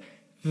is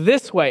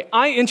this way.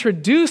 I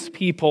introduce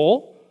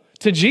people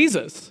to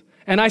Jesus,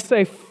 and I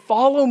say,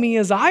 follow me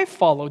as I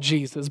follow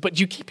Jesus, but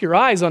you keep your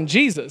eyes on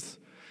Jesus.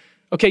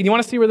 Okay, you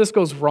want to see where this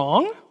goes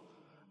wrong?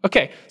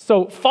 Okay,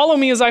 so follow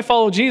me as I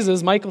follow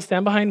Jesus. Michael,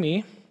 stand behind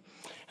me.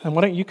 And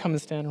why don't you come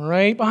and stand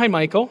right behind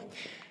Michael?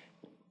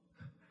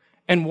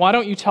 And why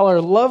don't you tell our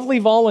lovely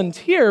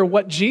volunteer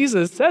what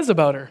Jesus says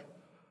about her?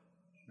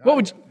 Nadia, What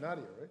would you?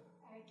 Nadia,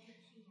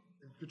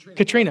 right?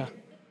 Katrina.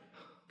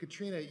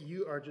 Katrina,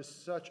 you are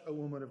just such a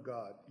woman of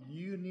God.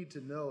 You need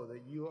to know that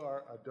you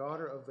are a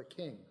daughter of the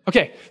King.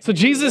 Okay, so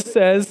Jesus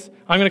says,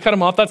 I'm going to cut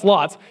him off, that's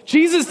lots.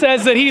 Jesus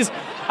says that he's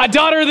a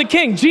daughter of the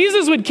King.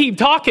 Jesus would keep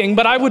talking,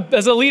 but I would,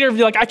 as a leader,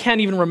 be like, I can't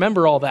even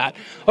remember all that.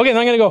 Okay, then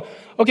I'm going to go,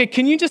 okay,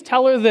 can you just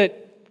tell her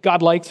that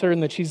God likes her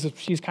and that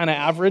she's kind of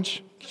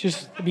average?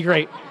 It'd be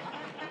great.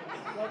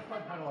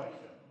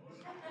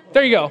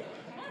 There you go.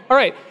 All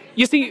right,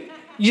 you see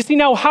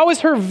now, how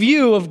is her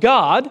view of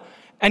God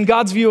and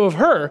God's view of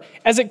her?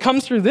 As it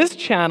comes through this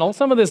channel,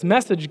 some of this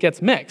message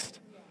gets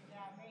mixed.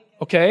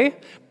 Okay?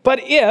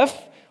 But if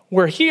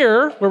we're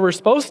here where we're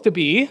supposed to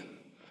be,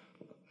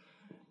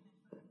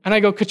 and I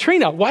go,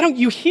 Katrina, why don't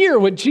you hear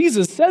what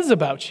Jesus says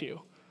about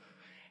you?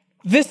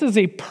 This is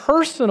a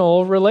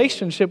personal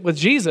relationship with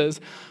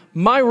Jesus.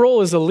 My role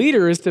as a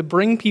leader is to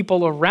bring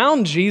people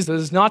around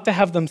Jesus, not to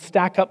have them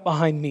stack up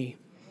behind me.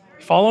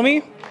 Follow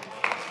me?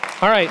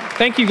 All right,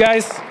 thank you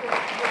guys.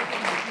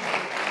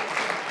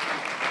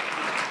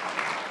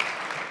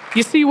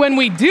 You see, when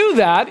we do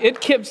that,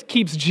 it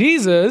keeps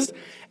Jesus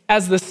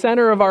as the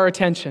center of our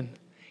attention.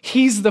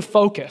 He's the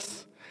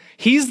focus.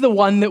 He's the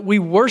one that we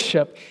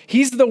worship.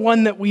 He's the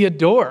one that we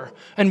adore.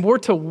 And we're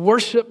to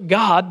worship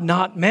God,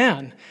 not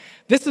man.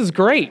 This is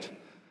great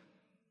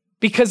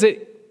because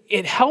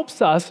it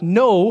helps us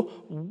know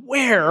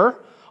where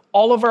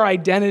all of our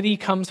identity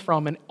comes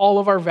from and all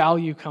of our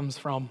value comes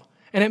from.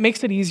 And it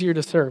makes it easier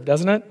to serve,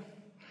 doesn't it?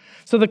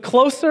 So the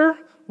closer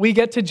we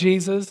get to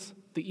Jesus,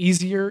 the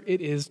easier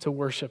it is to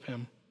worship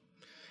him.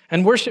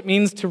 And worship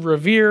means to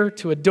revere,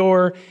 to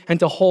adore, and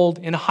to hold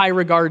in high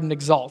regard and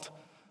exalt.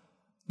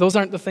 Those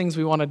aren't the things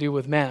we want to do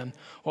with man.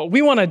 What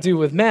we want to do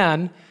with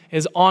man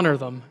is honor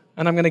them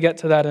And I'm going to get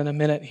to that in a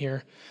minute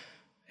here.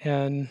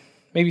 And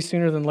maybe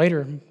sooner than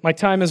later. My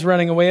time is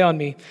running away on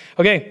me.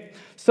 Okay,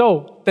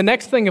 so the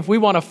next thing, if we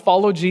want to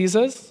follow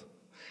Jesus,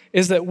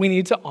 is that we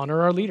need to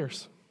honor our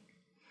leaders.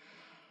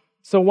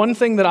 So one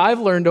thing that I've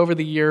learned over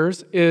the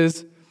years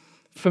is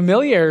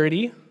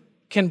familiarity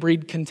can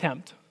breed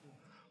contempt.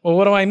 Well,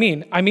 what do I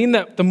mean? I mean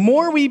that the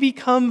more we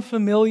become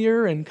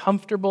familiar and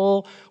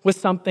comfortable with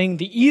something,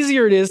 the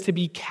easier it is to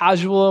be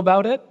casual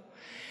about it.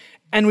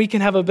 And we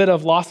can have a bit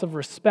of loss of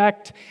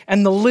respect.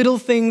 And the little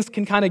things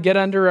can kind of get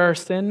under our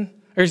skin.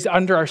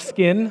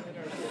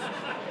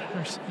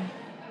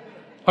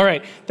 All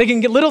right,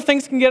 little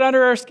things can get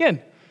under our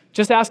skin.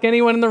 Just ask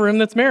anyone in the room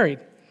that's married.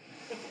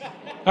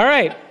 All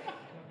right.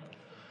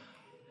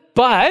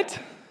 But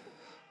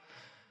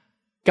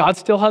God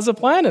still has a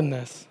plan in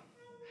this.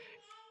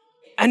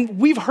 And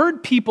we've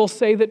heard people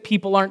say that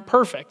people aren't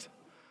perfect.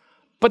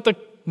 But the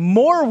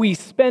more we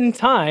spend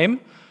time,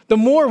 the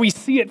more we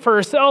see it for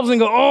ourselves and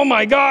go, oh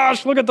my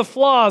gosh, look at the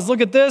flaws,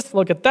 look at this,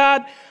 look at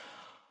that.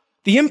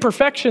 The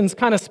imperfections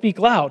kind of speak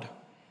loud.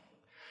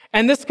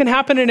 And this can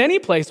happen in any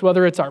place,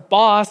 whether it's our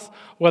boss,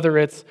 whether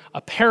it's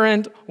a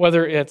parent,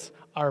 whether it's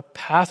our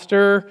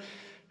pastor.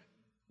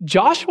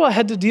 Joshua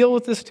had to deal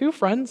with this too,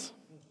 friends.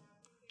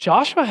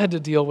 Joshua had to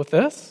deal with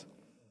this.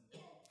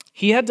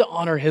 He had to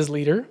honor his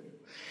leader.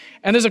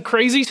 And there's a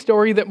crazy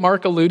story that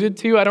Mark alluded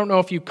to. I don't know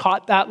if you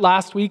caught that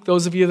last week,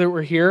 those of you that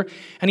were here.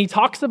 And he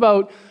talks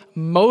about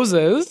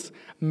Moses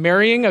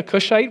marrying a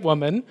Cushite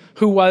woman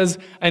who was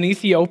an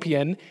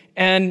Ethiopian,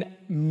 and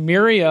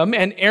Miriam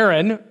and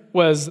Aaron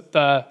was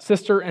the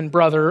sister and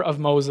brother of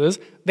Moses.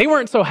 They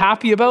weren't so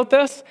happy about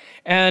this,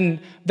 and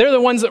they're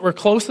the ones that were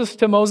closest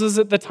to Moses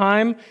at the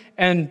time.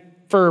 And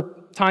for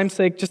time's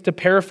sake, just to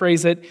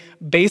paraphrase it,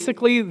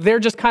 basically, they're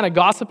just kind of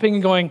gossiping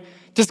and going,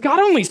 does God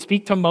only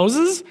speak to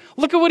Moses?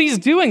 Look at what he's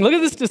doing. Look at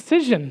this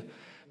decision.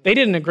 They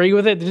didn't agree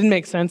with it. It didn't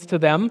make sense to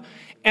them.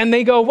 And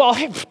they go, well,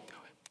 hey,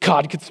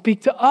 God could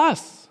speak to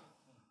us.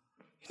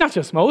 Not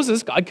just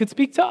Moses, God could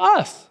speak to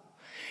us.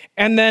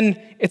 And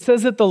then it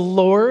says that the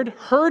Lord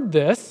heard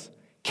this,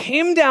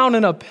 came down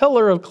in a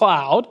pillar of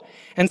cloud,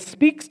 and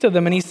speaks to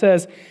them. And he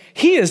says,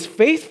 he is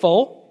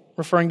faithful,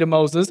 referring to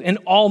Moses, in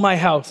all my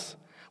house.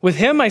 With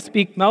him I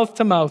speak mouth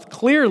to mouth,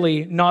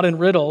 clearly, not in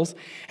riddles,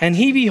 and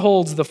he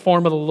beholds the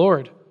form of the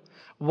Lord.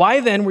 Why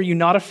then were you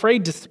not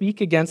afraid to speak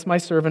against my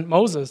servant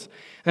Moses?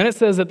 And then it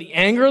says that the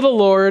anger of the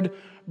Lord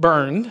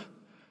burned.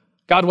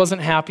 God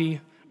wasn't happy.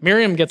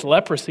 Miriam gets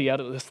leprosy out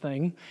of this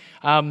thing.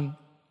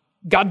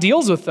 God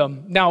deals with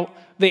them. Now,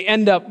 they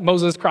end up,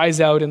 Moses cries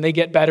out, and they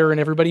get better, and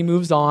everybody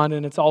moves on,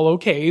 and it's all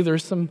okay.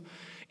 There's some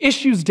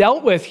issues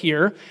dealt with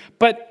here,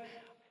 but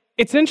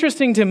it's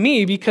interesting to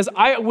me because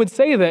I would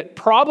say that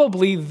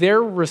probably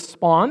their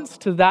response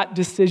to that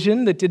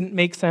decision that didn't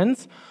make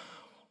sense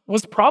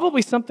was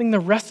probably something the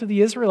rest of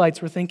the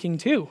Israelites were thinking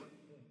too.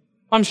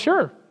 I'm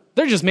sure.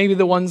 They're just maybe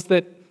the ones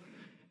that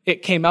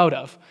it came out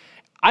of.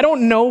 I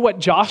don't know what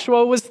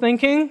Joshua was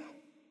thinking,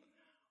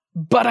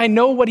 but I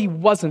know what he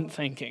wasn't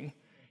thinking.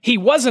 He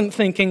wasn't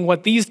thinking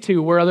what these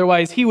two were,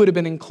 otherwise he would have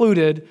been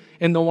included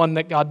in the one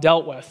that God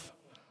dealt with.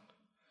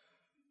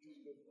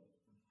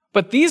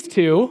 But these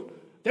two,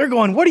 they're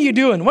going, what are you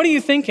doing? What are you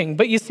thinking?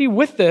 But you see,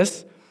 with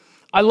this,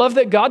 I love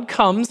that God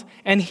comes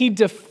and he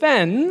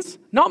defends,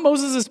 not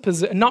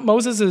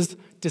Moses'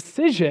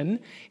 decision,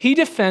 he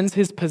defends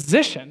his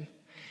position.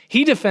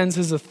 He defends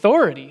his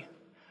authority.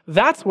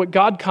 That's what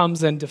God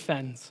comes and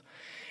defends.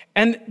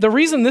 And the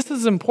reason this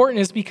is important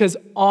is because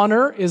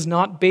honor is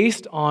not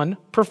based on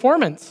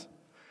performance.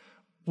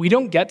 We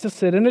don't get to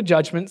sit in a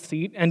judgment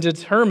seat and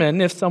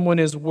determine if someone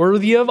is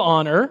worthy of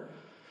honor,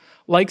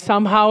 like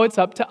somehow it's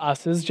up to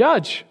us as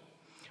judge.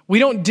 We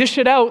don't dish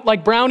it out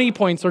like brownie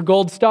points or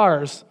gold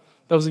stars,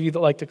 those of you that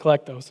like to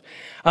collect those.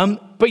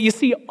 But you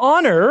see,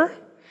 honor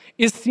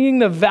is seeing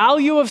the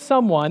value of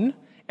someone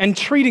and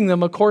treating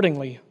them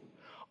accordingly.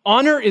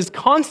 Honor is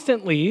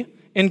constantly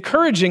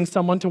encouraging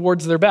someone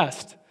towards their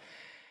best.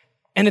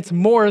 And it's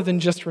more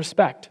than just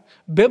respect.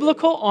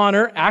 Biblical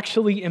honor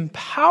actually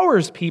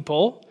empowers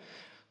people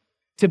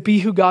to be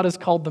who God has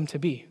called them to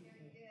be.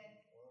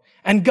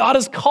 And God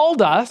has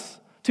called us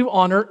to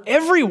honor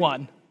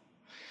everyone.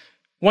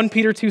 1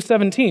 Peter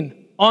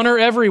 2:17, honor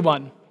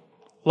everyone.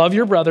 Love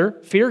your brother,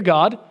 fear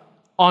God,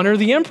 honor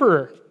the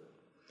emperor.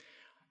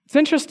 It's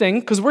interesting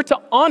because we're to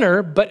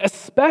honor, but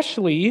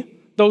especially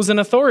those in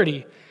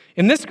authority.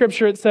 In this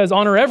scripture, it says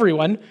honor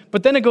everyone,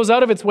 but then it goes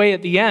out of its way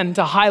at the end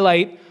to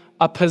highlight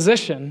a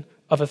position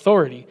of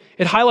authority.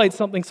 It highlights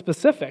something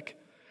specific.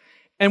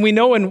 And we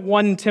know in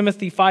 1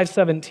 Timothy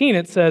 5:17,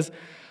 it says,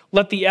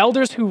 let the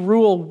elders who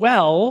rule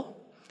well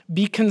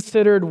be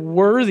considered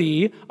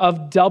worthy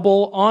of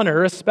double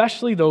honor,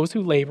 especially those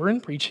who labor in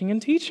preaching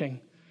and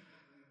teaching.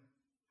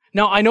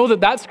 Now, I know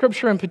that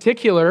scripture in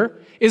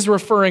particular is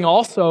referring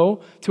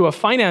also to a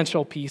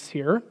financial piece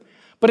here,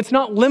 but it's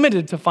not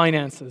limited to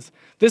finances.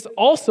 This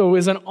also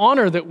is an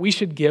honor that we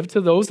should give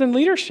to those in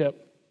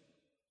leadership.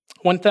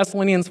 1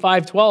 Thessalonians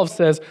 5:12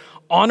 says,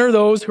 honor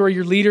those who are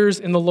your leaders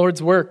in the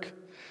Lord's work.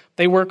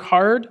 They work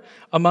hard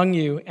among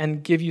you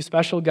and give you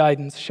special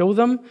guidance. Show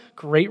them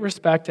great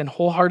respect and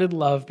wholehearted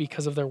love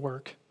because of their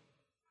work.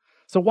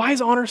 So why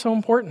is honor so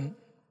important?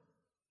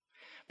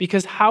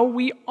 Because how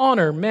we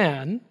honor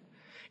man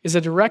is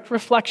a direct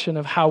reflection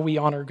of how we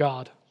honor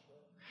God.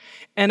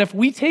 And if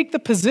we take the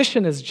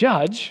position as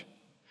judge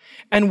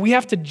and we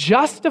have to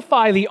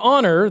justify the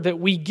honor that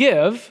we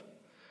give,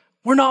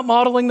 we're not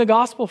modeling the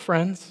gospel,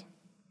 friends.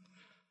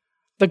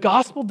 The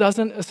gospel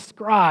doesn't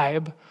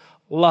ascribe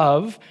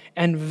love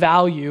and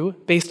value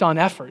based on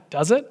effort,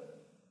 does it?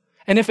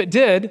 And if it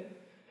did,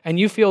 and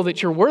you feel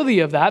that you're worthy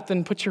of that,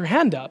 then put your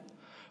hand up.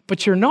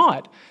 But you're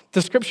not.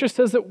 The scripture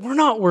says that we're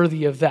not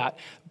worthy of that.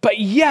 But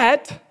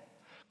yet,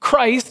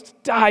 Christ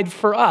died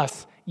for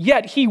us.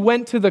 Yet he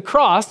went to the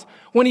cross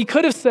when he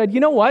could have said, you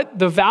know what?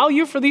 The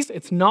value for these,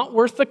 it's not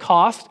worth the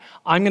cost.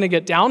 I'm going to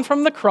get down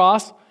from the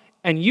cross,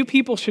 and you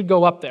people should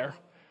go up there.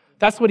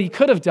 That's what he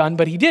could have done,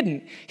 but he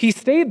didn't. He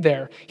stayed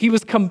there. He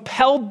was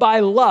compelled by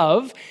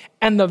love,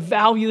 and the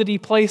value that he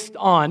placed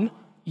on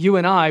you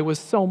and I was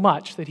so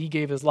much that he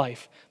gave his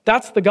life.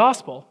 That's the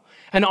gospel.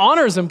 And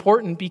honor is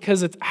important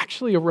because it's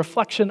actually a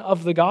reflection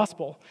of the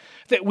gospel,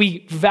 that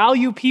we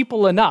value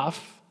people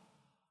enough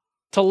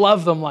to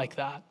love them like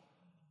that.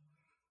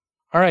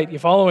 All right, you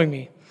following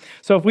me?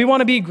 So if we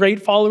want to be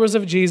great followers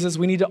of Jesus,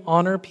 we need to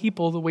honor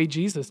people the way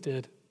Jesus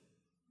did.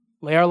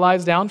 Lay our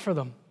lives down for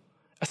them,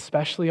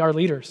 especially our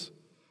leaders.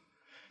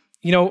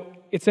 You know,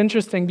 it's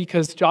interesting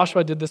because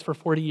Joshua did this for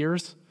 40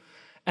 years,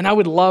 and I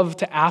would love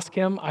to ask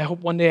him, I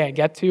hope one day I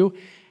get to,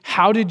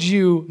 how did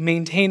you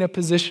maintain a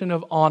position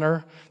of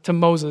honor to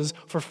Moses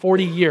for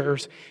 40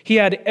 years? He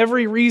had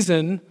every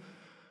reason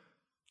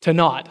to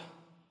not,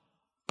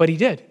 but he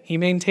did. He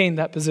maintained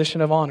that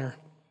position of honor.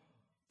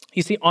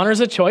 You see, honor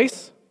is a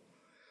choice,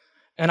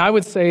 and I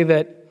would say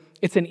that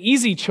it's an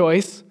easy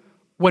choice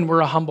when we're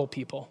a humble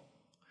people.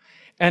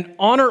 And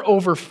honor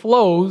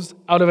overflows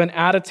out of an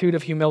attitude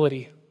of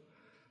humility.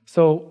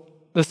 So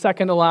the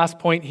second to last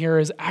point here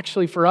is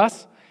actually for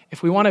us,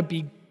 if we want to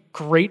be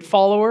great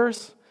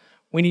followers,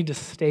 we need to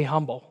stay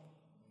humble.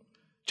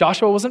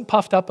 Joshua wasn't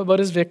puffed up about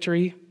his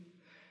victory.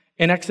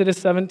 In Exodus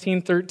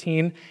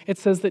 17:13, it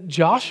says that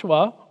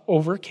Joshua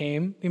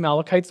overcame the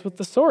Amalekites with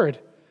the sword.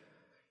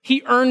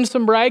 He earned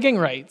some bragging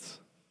rights.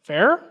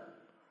 Fair?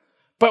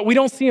 But we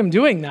don't see him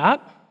doing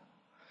that.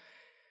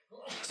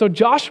 So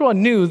Joshua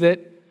knew that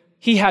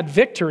he had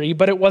victory,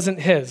 but it wasn't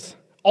his.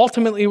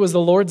 Ultimately, it was the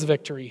Lord's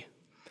victory.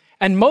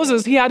 And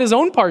Moses, he had his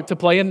own part to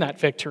play in that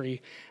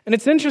victory. And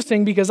it's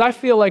interesting because I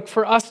feel like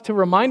for us to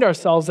remind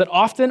ourselves that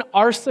often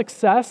our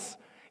success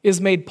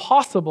is made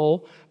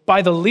possible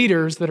by the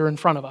leaders that are in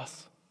front of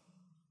us.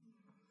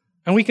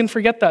 And we can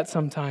forget that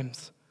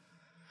sometimes.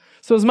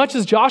 So as much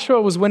as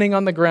Joshua was winning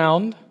on the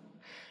ground,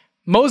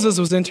 Moses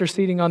was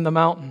interceding on the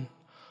mountain.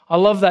 I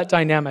love that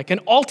dynamic.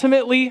 And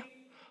ultimately,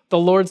 the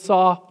Lord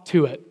saw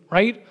to it,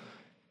 right?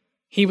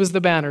 He was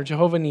the banner,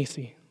 Jehovah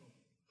Nissi.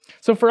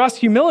 So for us,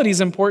 humility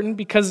is important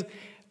because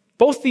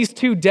both these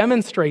two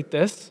demonstrate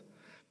this.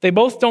 They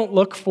both don't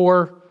look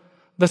for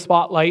the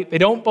spotlight. They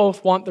don't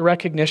both want the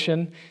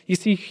recognition. You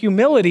see,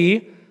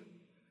 humility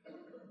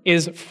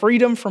is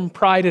freedom from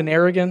pride and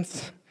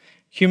arrogance.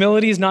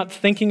 Humility is not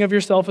thinking of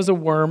yourself as a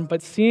worm,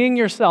 but seeing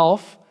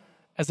yourself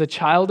as a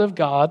child of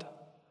God,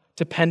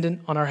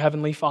 dependent on our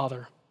Heavenly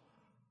Father.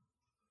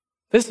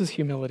 This is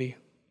humility.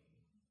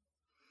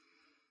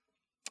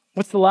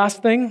 What's the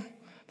last thing?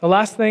 The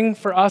last thing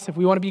for us, if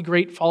we want to be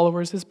great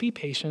followers, is be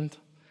patient.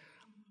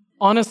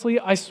 Honestly,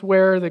 I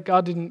swear that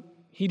God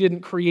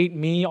didn't create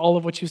me, all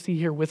of what you see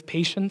here, with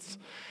patience.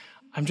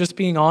 I'm just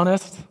being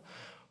honest.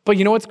 But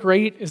you know what's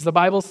great is the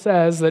Bible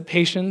says that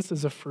patience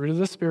is a fruit of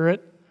the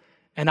Spirit,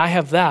 and I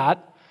have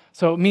that.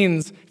 So it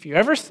means if you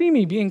ever see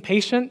me being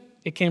patient,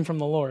 it came from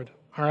the Lord,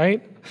 all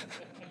right?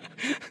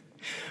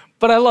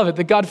 But I love it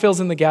that God fills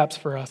in the gaps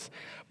for us.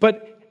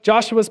 But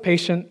Joshua's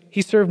patient.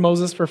 He served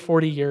Moses for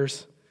 40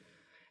 years.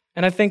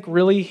 And I think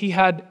really he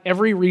had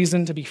every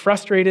reason to be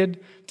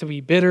frustrated, to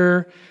be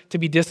bitter, to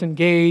be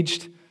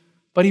disengaged,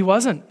 but he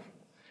wasn't.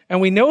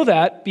 And we know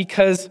that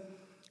because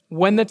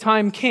when the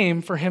time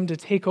came for him to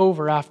take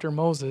over after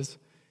Moses,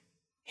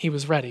 he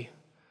was ready.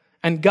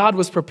 And God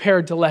was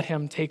prepared to let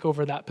him take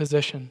over that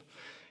position.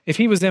 If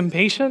he was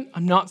impatient,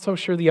 I'm not so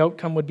sure the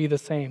outcome would be the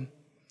same.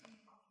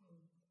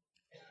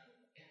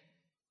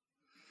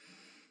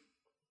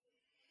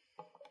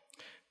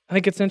 I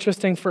think it's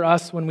interesting for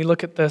us when we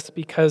look at this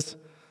because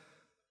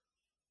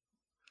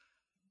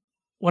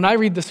when I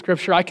read the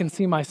scripture, I can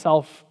see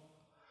myself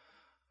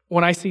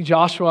when I see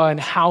Joshua and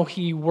how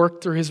he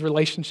worked through his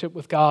relationship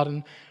with God.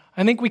 And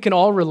I think we can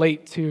all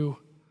relate to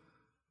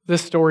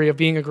this story of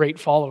being a great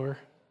follower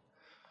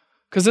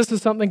because this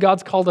is something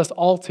God's called us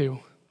all to.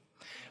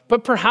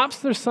 But perhaps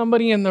there's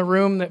somebody in the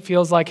room that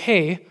feels like,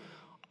 hey,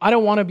 I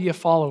don't want to be a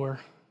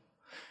follower.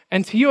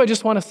 And to you, I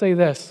just want to say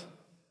this.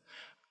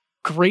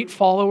 Great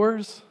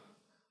followers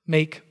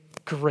make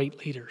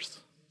great leaders.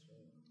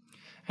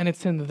 And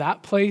it's in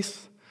that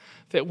place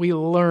that we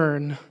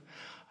learn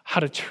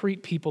how to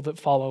treat people that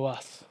follow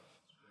us.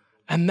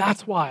 And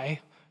that's why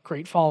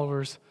great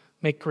followers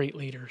make great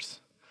leaders.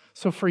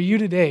 So for you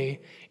today,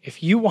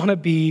 if you want to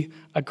be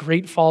a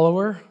great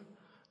follower,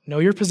 know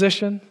your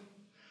position,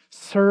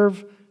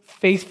 serve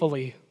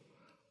faithfully,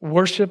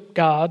 worship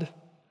God,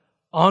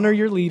 honor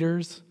your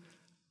leaders,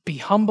 be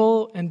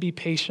humble and be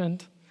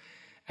patient,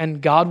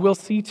 and God will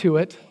see to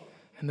it,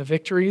 and the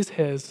victory is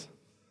His,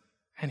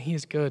 and He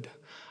is good.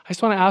 I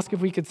just want to ask if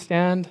we could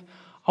stand.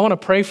 I want to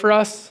pray for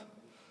us.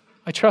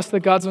 I trust that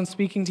God's been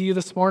speaking to you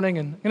this morning,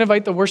 and I'm going to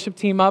invite the worship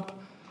team up.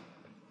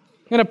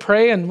 I'm going to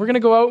pray, and we're going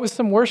to go out with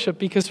some worship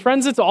because,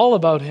 friends, it's all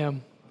about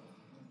Him,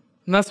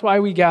 and that's why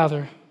we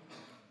gather.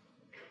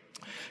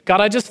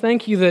 God, I just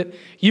thank you that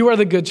you are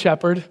the good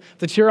shepherd,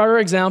 that you're our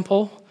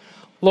example.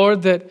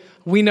 Lord, that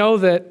we know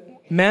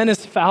that man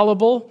is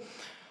fallible,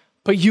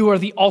 but you are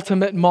the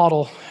ultimate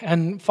model.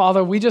 And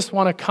Father, we just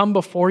want to come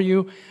before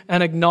you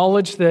and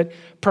acknowledge that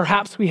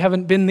perhaps we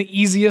haven't been the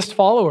easiest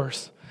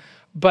followers,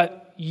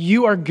 but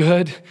you are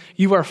good,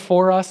 you are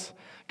for us.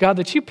 God,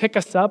 that you pick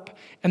us up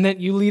and that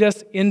you lead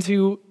us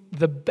into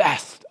the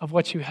best of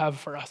what you have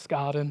for us,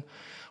 God. And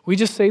we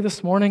just say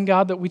this morning,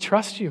 God, that we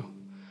trust you,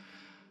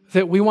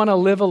 that we want to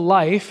live a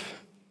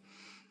life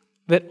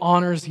that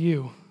honors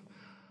you,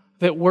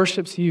 that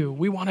worships you.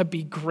 We want to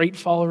be great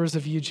followers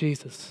of you,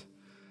 Jesus.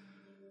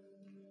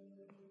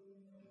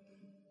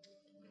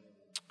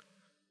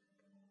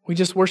 We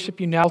just worship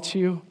you now to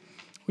you.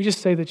 We just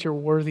say that you're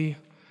worthy.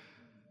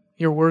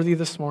 You're worthy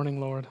this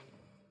morning, Lord.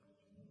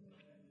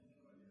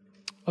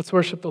 Let's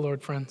worship the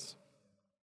Lord, friends.